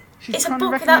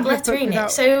book without letter in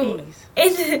it. So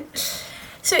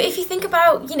if you think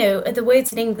about, the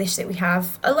words in English that we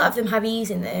have, a lot of them have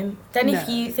E's in them. Then if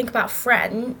you think about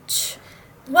French,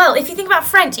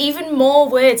 even more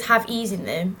words have E's in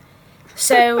them.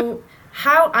 So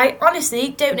I honestly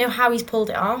don't know how he's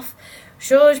pulled it off.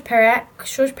 Georges Perec,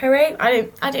 I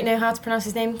don't know how to pronounce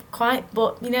his name quite,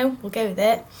 but, we'll go with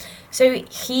it. So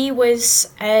he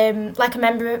was a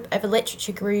member of a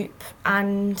literature group,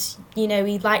 and,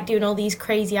 he liked doing all these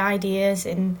crazy ideas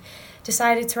and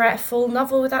decided to write a full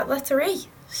novel without letter E.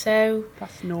 So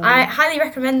that's normal. I highly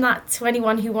recommend that to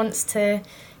anyone who wants to,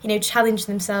 challenge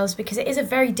themselves, because it is a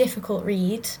very difficult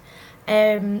read.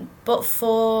 But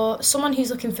for someone who's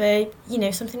looking for,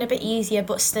 something a bit easier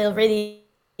but still really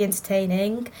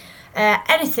entertaining,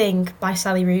 anything by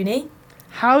Sally Rooney.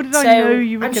 How did I know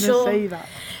you were going to say that?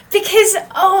 Because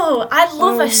I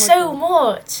love her so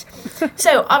much.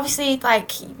 So obviously,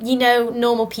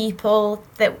 Normal People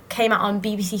that came out on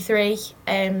BBC Three,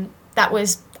 that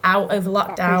was out over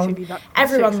lockdown.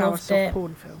 Everyone loved it.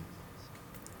 Porn film.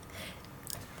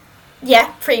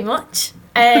 Yeah, pretty much.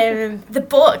 The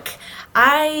book,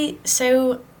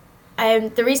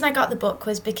 the reason I got the book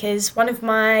was because one of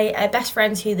my best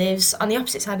friends who lives on the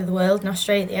opposite side of the world in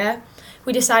Australia,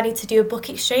 we decided to do a book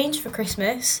exchange for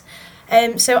Christmas.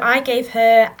 So I gave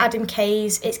her Adam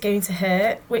Kay's It's Going to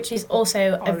Hurt, which is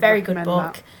also a very good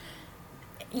book. That.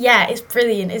 Yeah, it's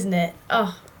brilliant, isn't it?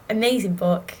 Oh, amazing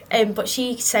book. But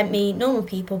she sent me Normal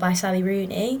People by Sally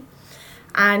Rooney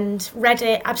and read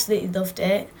it, absolutely loved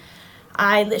it.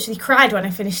 I literally cried when I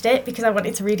finished it because I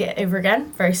wanted to read it over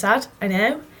again. Very sad, I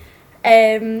know.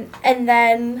 And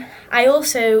then I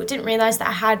also didn't realise that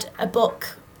I had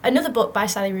another book by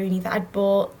Sally Rooney that I'd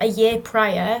bought a year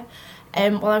prior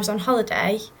while I was on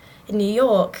holiday in New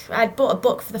York. I'd bought a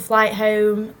book for the flight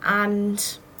home,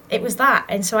 and it was that.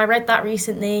 And so I read that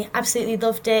recently, absolutely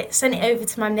loved it, sent it over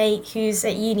to my mate who's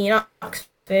at uni in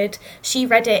Oxford. She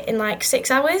read it in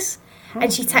 6 hours.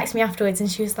 And she texted me afterwards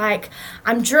and she was like,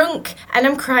 I'm drunk and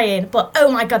I'm crying, but oh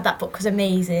my God, that book was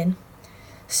amazing.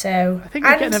 So I think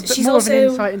we're getting a bit more of an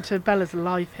insight into Bella's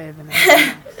life here than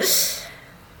anything else.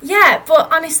 Yeah,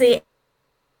 but honestly,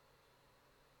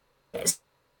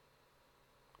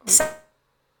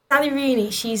 Sally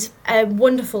Rooney, she's a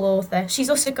wonderful author. She's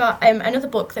also got another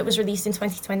book that was released in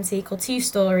 2020 called Two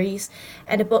Stories,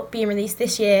 and a book being released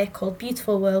this year called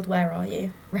Beautiful World, Where Are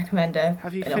You? Recommend her.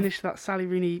 Have you finished that Sally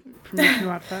Rooney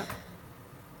promotional advert?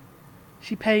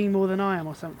 She paying more than I am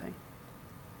or something?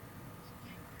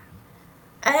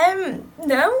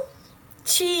 No.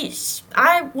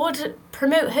 I would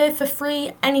promote her for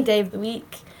free any day of the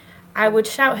week. I would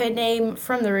shout her name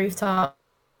from the rooftops.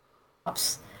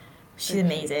 She's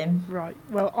amazing. Right.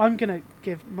 Well, I'm going to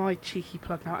give my cheeky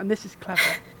plug now, and this is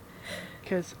clever,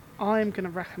 because I'm going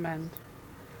to recommend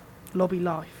Lobby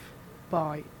Life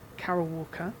by Carol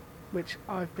Walker, which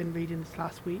I've been reading this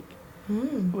last week,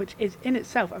 which is in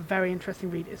itself a very interesting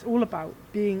read. It's all about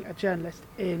being a journalist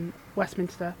in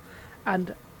Westminster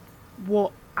and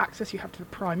what access you have to the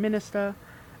Prime Minister.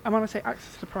 And when I say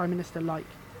access to the Prime Minister, like,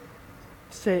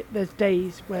 say there's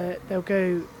days where they'll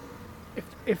go,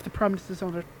 if the Prime Minister's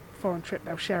on a foreign trip,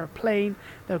 they'll share a plane,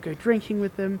 they'll go drinking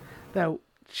with them, they'll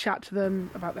chat to them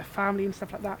about their family and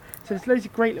stuff like that. So there's loads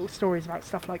of great little stories about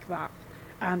stuff like that,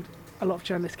 and a lot of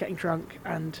journalists getting drunk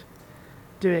and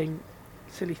doing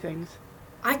silly things.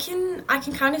 I can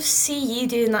kind of see you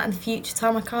doing that in the future,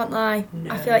 Tom. I can't lie.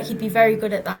 No. I feel like you'd be very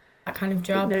good at that kind of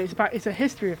job. No, it's a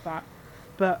history of that,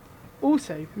 but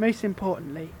also most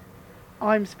importantly,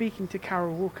 I'm speaking to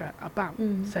Carol Walker about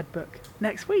said book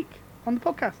next week on the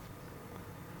podcast.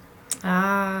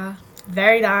 Ah,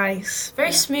 very nice.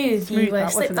 Very smooth. You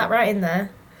slipped that right in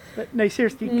there. But no,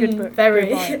 seriously, good book.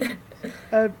 Very.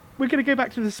 We're going to go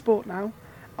back to the sport now,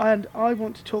 and I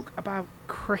want to talk about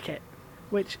cricket,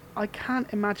 which I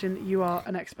can't imagine you are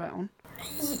an expert on.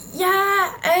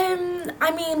 Yeah,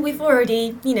 I mean, we've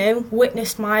already,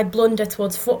 witnessed my blunder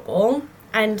towards football,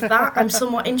 and that I'm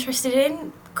somewhat interested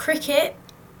in. Cricket,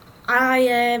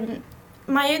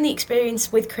 my only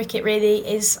experience with cricket really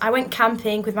is I went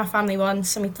camping with my family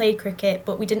once and we played cricket,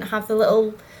 but we didn't have the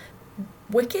little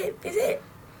wicket, is it?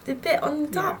 The bit on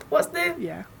the top? Yeah. What's the...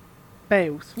 Yeah.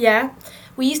 Bales. Yeah.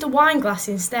 We used a wine glass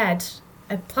instead,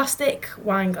 a plastic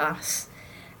wine glass.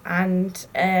 And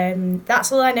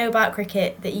that's all I know about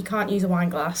cricket, that you can't use a wine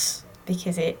glass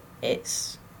because it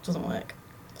doesn't work.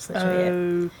 That's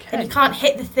literally it. And you can't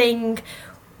hit the thing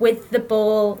with the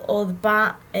ball or the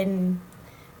bat, and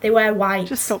they wear white.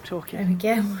 Just stop talking. There we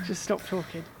go. Just stop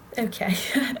talking. Okay.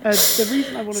 The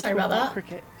reason I want to talk about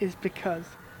cricket is because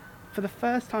for the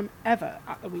first time ever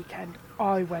at the weekend,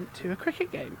 I went to a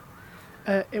cricket game.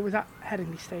 It was at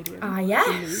Headingley Stadium, yes.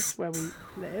 in Leeds, where we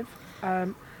live.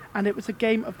 And it was a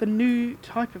game of the new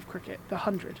type of cricket, the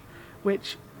 100,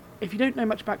 which, if you don't know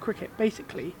much about cricket,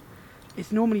 basically, it's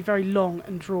normally very long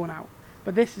and drawn out.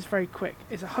 But this is very quick.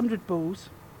 It's 100 balls,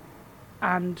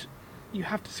 and you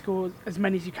have to score as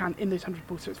many as you can in those 100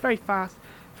 balls. So it's very fast,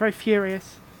 very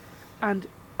furious, and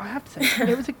I have to say,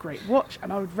 it was a great watch,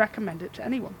 and I would recommend it to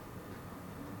anyone.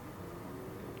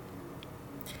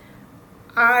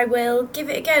 I will give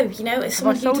it a go, as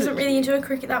someone who doesn't really enjoy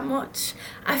cricket that much.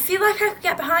 I feel like I could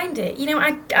get behind it.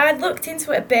 I looked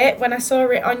into it a bit when I saw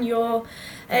it on your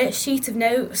sheet of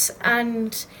notes,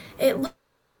 and it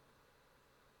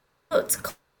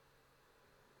looked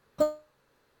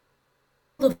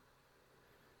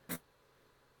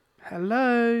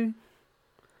Hello?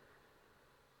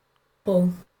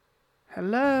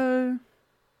 Hello?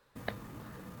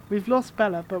 We've lost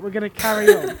Bella, but we're going to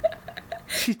carry on.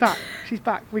 She's back.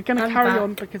 We're going to carry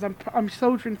on because I'm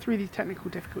soldiering through these technical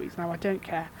difficulties now. I don't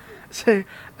care. So,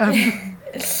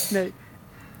 no.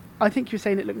 I think you were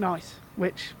saying it looked nice,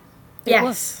 which it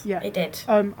was. Yeah, it did.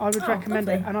 I would recommend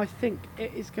it, and I think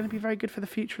it is going to be very good for the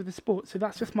future of the sport. So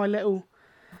that's just my little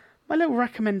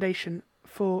recommendation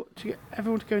to get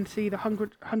everyone to go and see the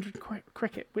 100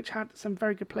 cricket, which had some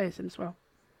very good players in as well.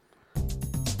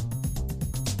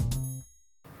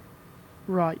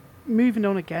 Right, moving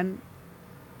on again.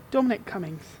 Dominic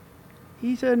Cummings.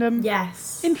 He's an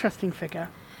interesting figure.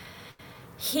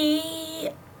 He, he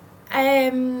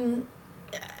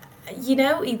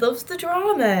loves the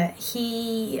drama.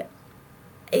 He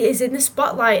is in the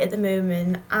spotlight at the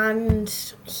moment,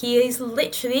 and he is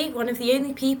literally one of the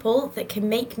only people that can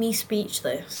make me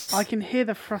speechless. I can hear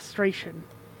the frustration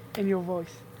in your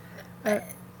voice.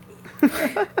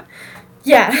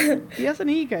 Yeah. He has an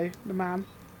ego, the man.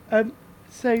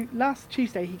 So last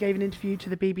Tuesday he gave an interview to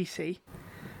the BBC,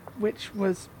 which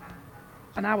was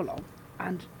an hour long,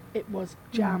 and it was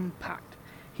jam-packed.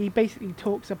 He basically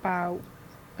talks about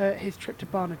his trip to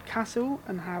Barnard Castle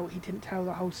and how he didn't tell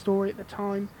the whole story at the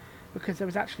time because there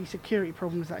was actually security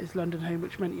problems at his London home,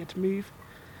 which meant he had to move.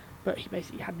 but he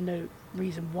basically had no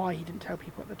reason why he didn't tell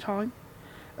people at the time.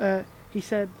 He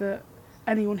said that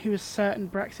anyone who was certain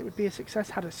Brexit would be a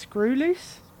success had a screw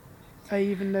loose,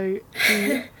 even though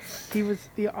he was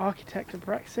the architect of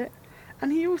Brexit.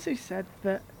 And he also said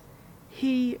that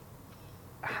he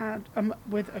had,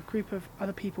 with a group of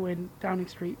other people in Downing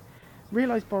Street,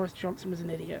 realised Boris Johnson was an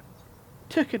idiot,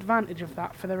 took advantage of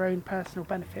that for their own personal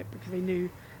benefit because they knew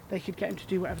they could get him to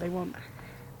do whatever they want.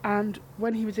 And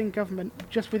when he was in government,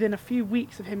 just within a few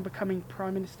weeks of him becoming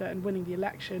Prime Minister and winning the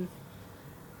election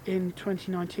in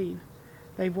 2019,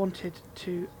 they wanted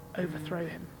to overthrow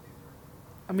him.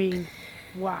 I mean,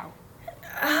 wow.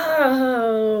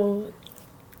 Oh.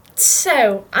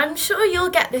 So, I'm sure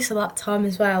you'll get this a lot, Tom,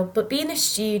 as well, but being a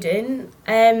student,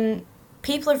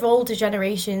 people of older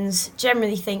generations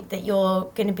generally think that you're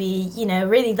going to be,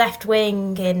 really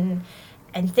left-wing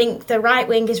and think the right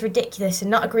wing is ridiculous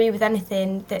and not agree with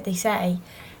anything that they say.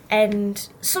 And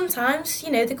sometimes,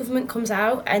 the government comes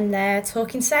out and they're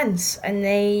talking sense and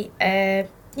they,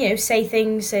 say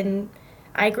things and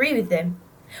I agree with them.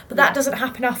 But that doesn't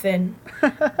happen often.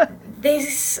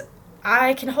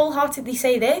 I can wholeheartedly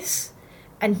say this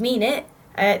and mean it.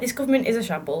 This government is a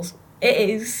shambles. It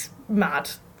is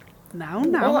mad. Now,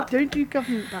 don't do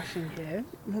government bashing here.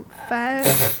 Fair.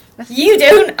 You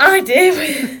don't, I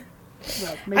do.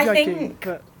 Well, maybe I think,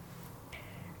 do, but...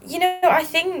 I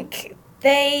think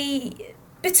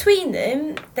between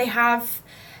them, they have,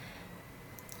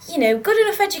 good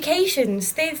enough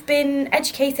educations. They've been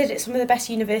educated at some of the best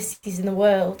universities in the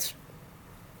world.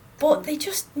 But they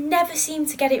just never seem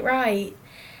to get it right.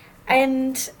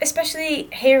 And especially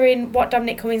hearing what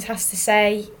Dominic Cummings has to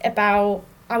say about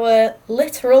our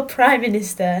literal Prime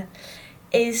Minister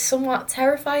is somewhat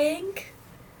terrifying.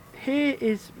 Here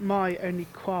is my only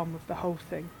qualm with the whole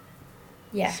thing.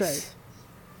 Yes. So,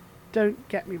 don't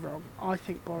get me wrong. I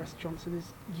think Boris Johnson is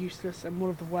useless and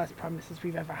one of the worst Prime Ministers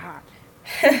we've ever had.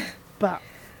 But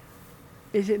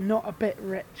is it not a bit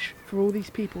rich for all these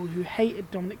people who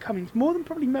hated Dominic Cummings more than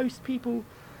probably most people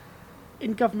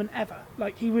in government ever?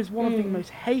 Like, he was one of the most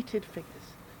hated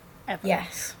figures ever.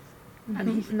 Yes. And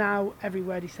he's now, every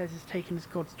word he says is taken as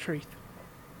God's truth.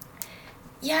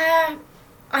 Yeah,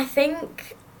 I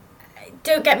think,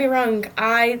 don't get me wrong,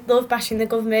 I love bashing the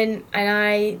government and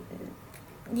I,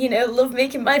 love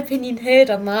making my opinion heard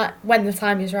on that when the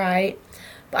time is right.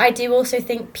 But I do also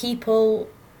think people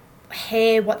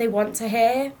hear what they want to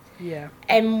hear. Yeah.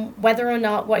 And whether or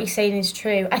not what you're saying is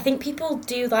true, I think people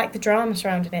do like the drama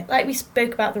surrounding it. Like we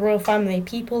spoke about the royal family,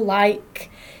 people like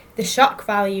the shock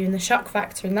value and the shock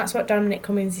factor, and that's what Dominic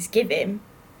Cummings is giving.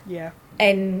 Yeah.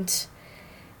 And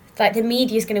like the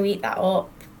media's going to eat that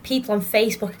up. People on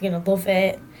Facebook are going to love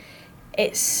it.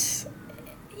 It's,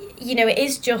 it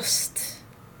is just,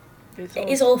 it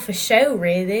is all for show,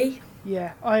 really.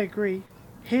 Yeah, I agree.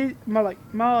 Here,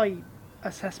 my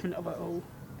assessment of it all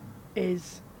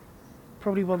is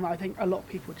probably one that I think a lot of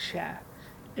people would share,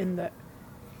 in that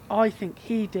I think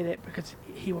he did it because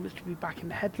he wanted to be back in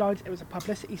the headlines. It was a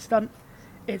publicity stunt.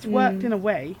 It's worked in a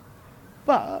way,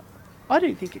 but I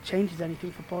don't think it changes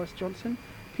anything for Boris Johnson.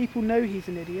 People know he's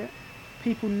an idiot.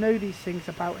 People know these things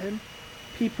about him.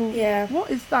 Yeah. What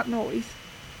is that noise?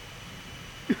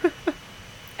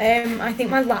 I think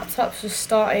my laptop's just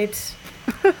started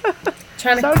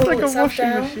trying to Sounds cool like a itself washing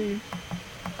down. machine.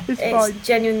 It's It's fine.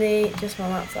 genuinely just my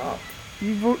laptop.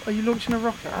 Are you launching a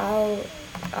rocket?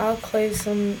 I'll close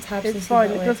some tabs. It's and see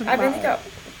fine, if it that doesn't works. I've only matter.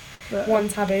 got But, one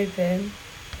tab open.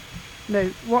 No,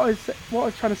 what I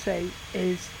was trying to say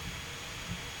is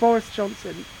Boris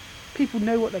Johnson, people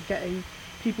know what they're getting.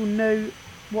 People know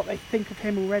what they think of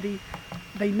him already.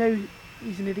 They know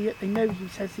he's an idiot. They know he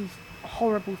says these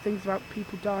horrible things about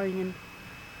people dying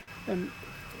and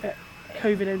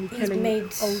COVID only killing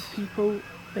old people.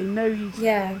 They know he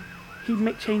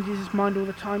changes his mind all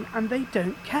the time, and they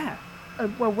don't care.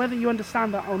 Well, whether you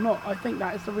understand that or not, I think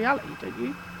that is the reality, don't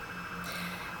you?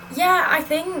 Yeah, I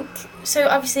think so.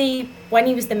 Obviously, when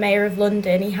he was the mayor of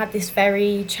London, he had this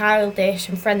very childish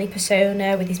and friendly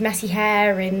persona with his messy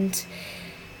hair, and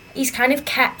he's kind of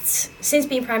kept, since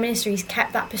being Prime Minister, he's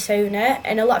kept that persona,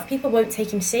 and a lot of people won't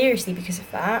take him seriously because of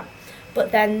that.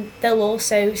 But then they'll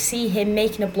also see him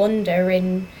making a blunder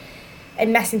and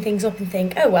messing things up and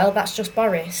think, oh, well, that's just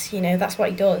Boris, that's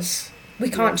what he does. We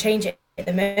can't change it at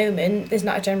the moment. There's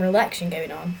not a general election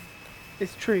going on.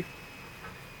 It's true.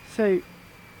 So,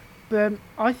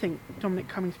 I think Dominic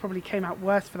Cummings probably came out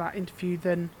worse for that interview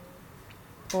than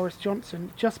Boris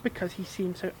Johnson, just because he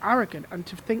seemed so arrogant, and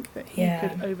to think that he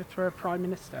could overthrow a Prime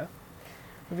Minister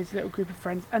with his little group of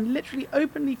friends and literally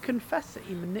openly confess that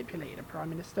he manipulated a Prime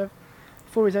Minister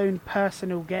for his own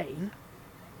personal gain.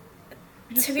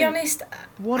 To be honest,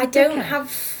 what I don't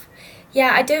have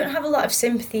a lot of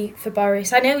sympathy for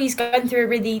Boris. I know he's gone through a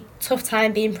really tough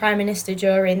time being Prime Minister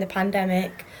during the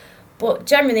pandemic, but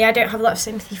generally I don't have a lot of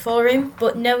sympathy for him.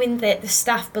 But knowing that the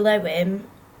staff below him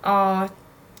are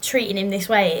treating him this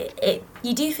way,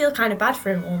 you do feel kind of bad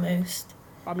for him almost.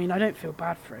 I mean, I don't feel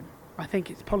bad for him. I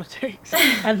think it's politics,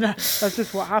 and that's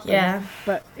just what happens. Yeah.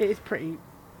 But it is pretty...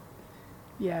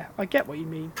 Yeah, I get what you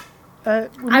mean.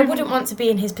 I wouldn't want to be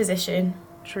in his position.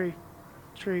 True.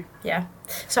 Yeah.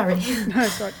 Sorry. No,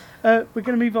 it's right. We're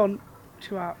going to move on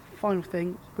to our final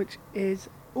thing, which is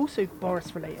also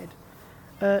Boris related.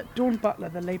 Dawn Butler,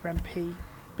 the Labour MP,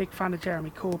 big fan of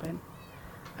Jeremy Corbyn,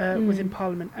 was in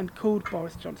Parliament and called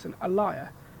Boris Johnson a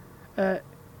liar.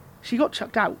 She got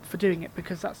chucked out for doing it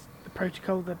because that's the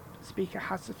protocol. The Speaker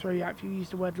has to throw you out if you use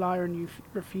the word liar and you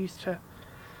refuse to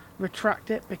retract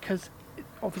it, because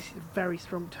obviously it's a very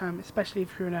strong term, especially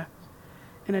if you're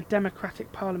in a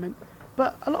democratic parliament.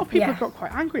 But a lot of people have got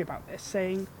quite angry about this,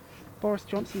 saying Boris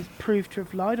Johnson's proved to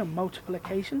have lied on multiple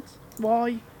occasions.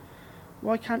 Why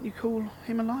can't you call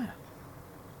him a liar?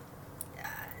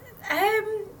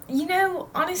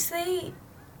 Honestly,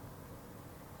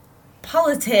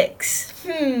 politics.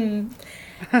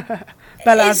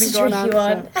 Bella hasn't got an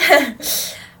answer.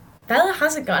 Bella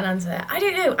hasn't got an answer. I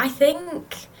don't know.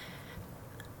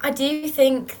 I do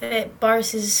think that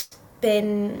Boris has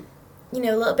been, a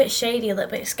little bit shady, a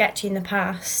little bit sketchy in the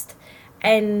past.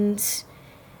 And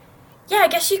yeah, I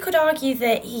guess you could argue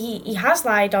that he has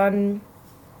lied on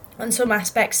some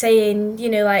aspects, saying,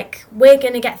 we're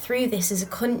going to get through this as a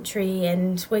country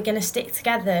and we're going to stick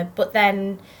together. But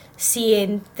then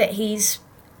seeing that he's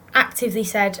actively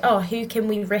said, who can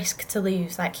we risk to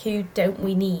lose? Like, who don't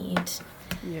we need?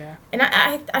 Yeah. And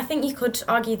I think you could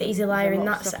argue that he's a liar in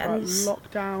that sense.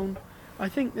 Lockdown. I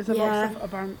think there's a lot of stuff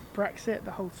about Brexit,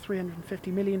 the whole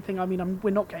 350 million thing. I mean, we're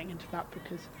not getting into that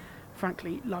because,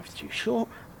 frankly, life's too short.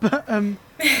 But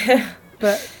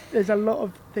but there's a lot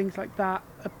of things like that.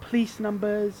 Police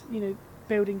numbers,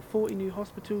 building 40 new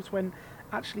hospitals when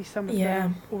actually some of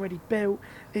them are already built.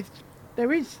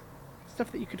 There is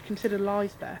stuff that you could consider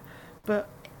lies there. But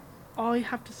I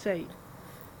have to say,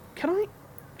 can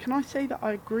I say that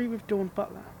I agree with Dawn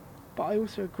Butler, but I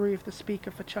also agree with the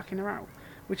Speaker for chucking her out,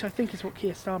 which I think is what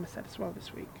Keir Starmer said as well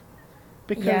this week.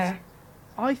 Because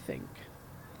I think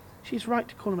she's right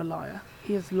to call him a liar.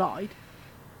 He has lied.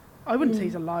 I wouldn't say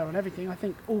he's a liar on everything. I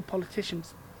think all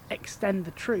politicians extend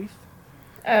the truth.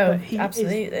 Oh, but he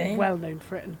absolutely. is well known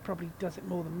for it and probably does it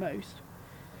more than most.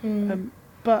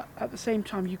 But at the same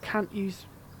time, you can't use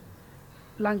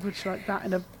language like that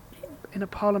in a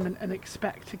parliament and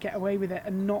expect to get away with it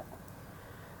and not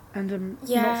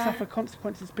suffer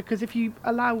consequences. Because if you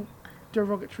allow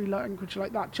derogatory language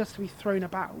like that just to be thrown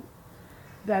about,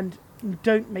 then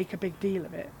don't make a big deal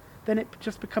of it. Then it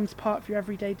just becomes part of your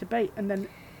everyday debate, and then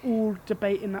all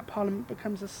debate in that parliament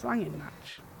becomes a slanging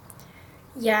match.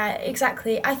 Yeah,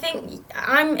 exactly. I think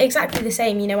I'm exactly the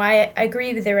same. I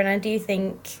agree with her, and I do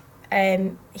think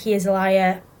he is a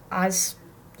liar, as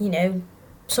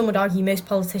some would argue most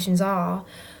politicians are.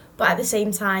 But at the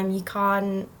same time, you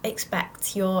can't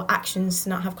expect your actions to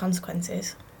not have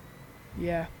consequences.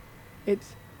 Yeah,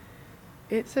 it's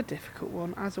a difficult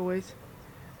one, as always.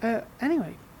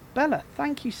 Anyway, Bella,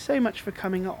 thank you so much for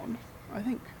coming on.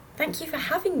 Thank you for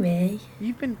having me.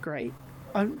 You've been great.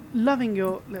 I'm loving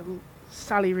your little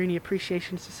Sally Rooney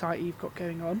Appreciation Society you've got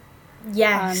going on.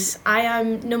 Yes, I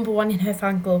am number one in her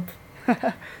fan club.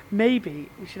 Maybe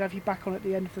we should have you back on at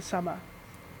the end of the summer,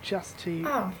 just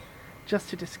to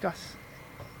discuss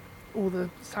all the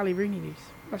Sally Rooney news.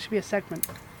 That should be a segment.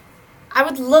 I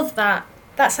would love that.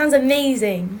 That sounds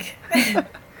amazing.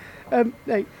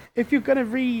 No, if you're going to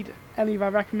read any of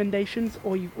our recommendations,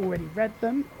 or you've already read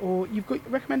them, or you've got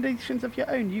recommendations of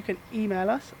your own, you can email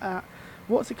us at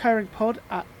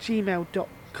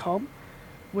what'soccurringpod@gmail.com,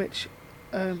 which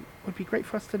would be great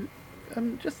for us to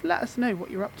just let us know what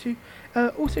you're up to.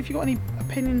 Also, if you've got any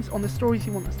opinions on the stories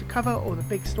you want us to cover, or the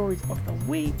big stories of the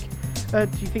week, do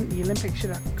you think the Olympics should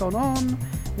have gone on?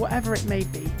 Whatever it may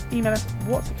be, email us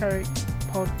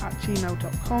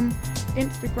what'soccurringpod@gmail.com,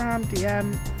 Instagram,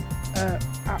 DM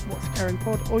at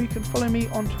what'soccurringpod, or you can follow me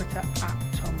on Twitter at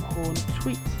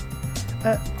TomHornTweet.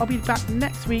 I'll be back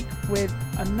next week with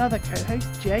another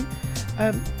co-host, Jay,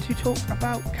 to talk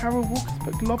about Carol Walker's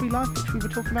book Lobby Life, which we were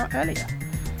talking about earlier.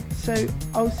 So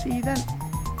I'll see you then.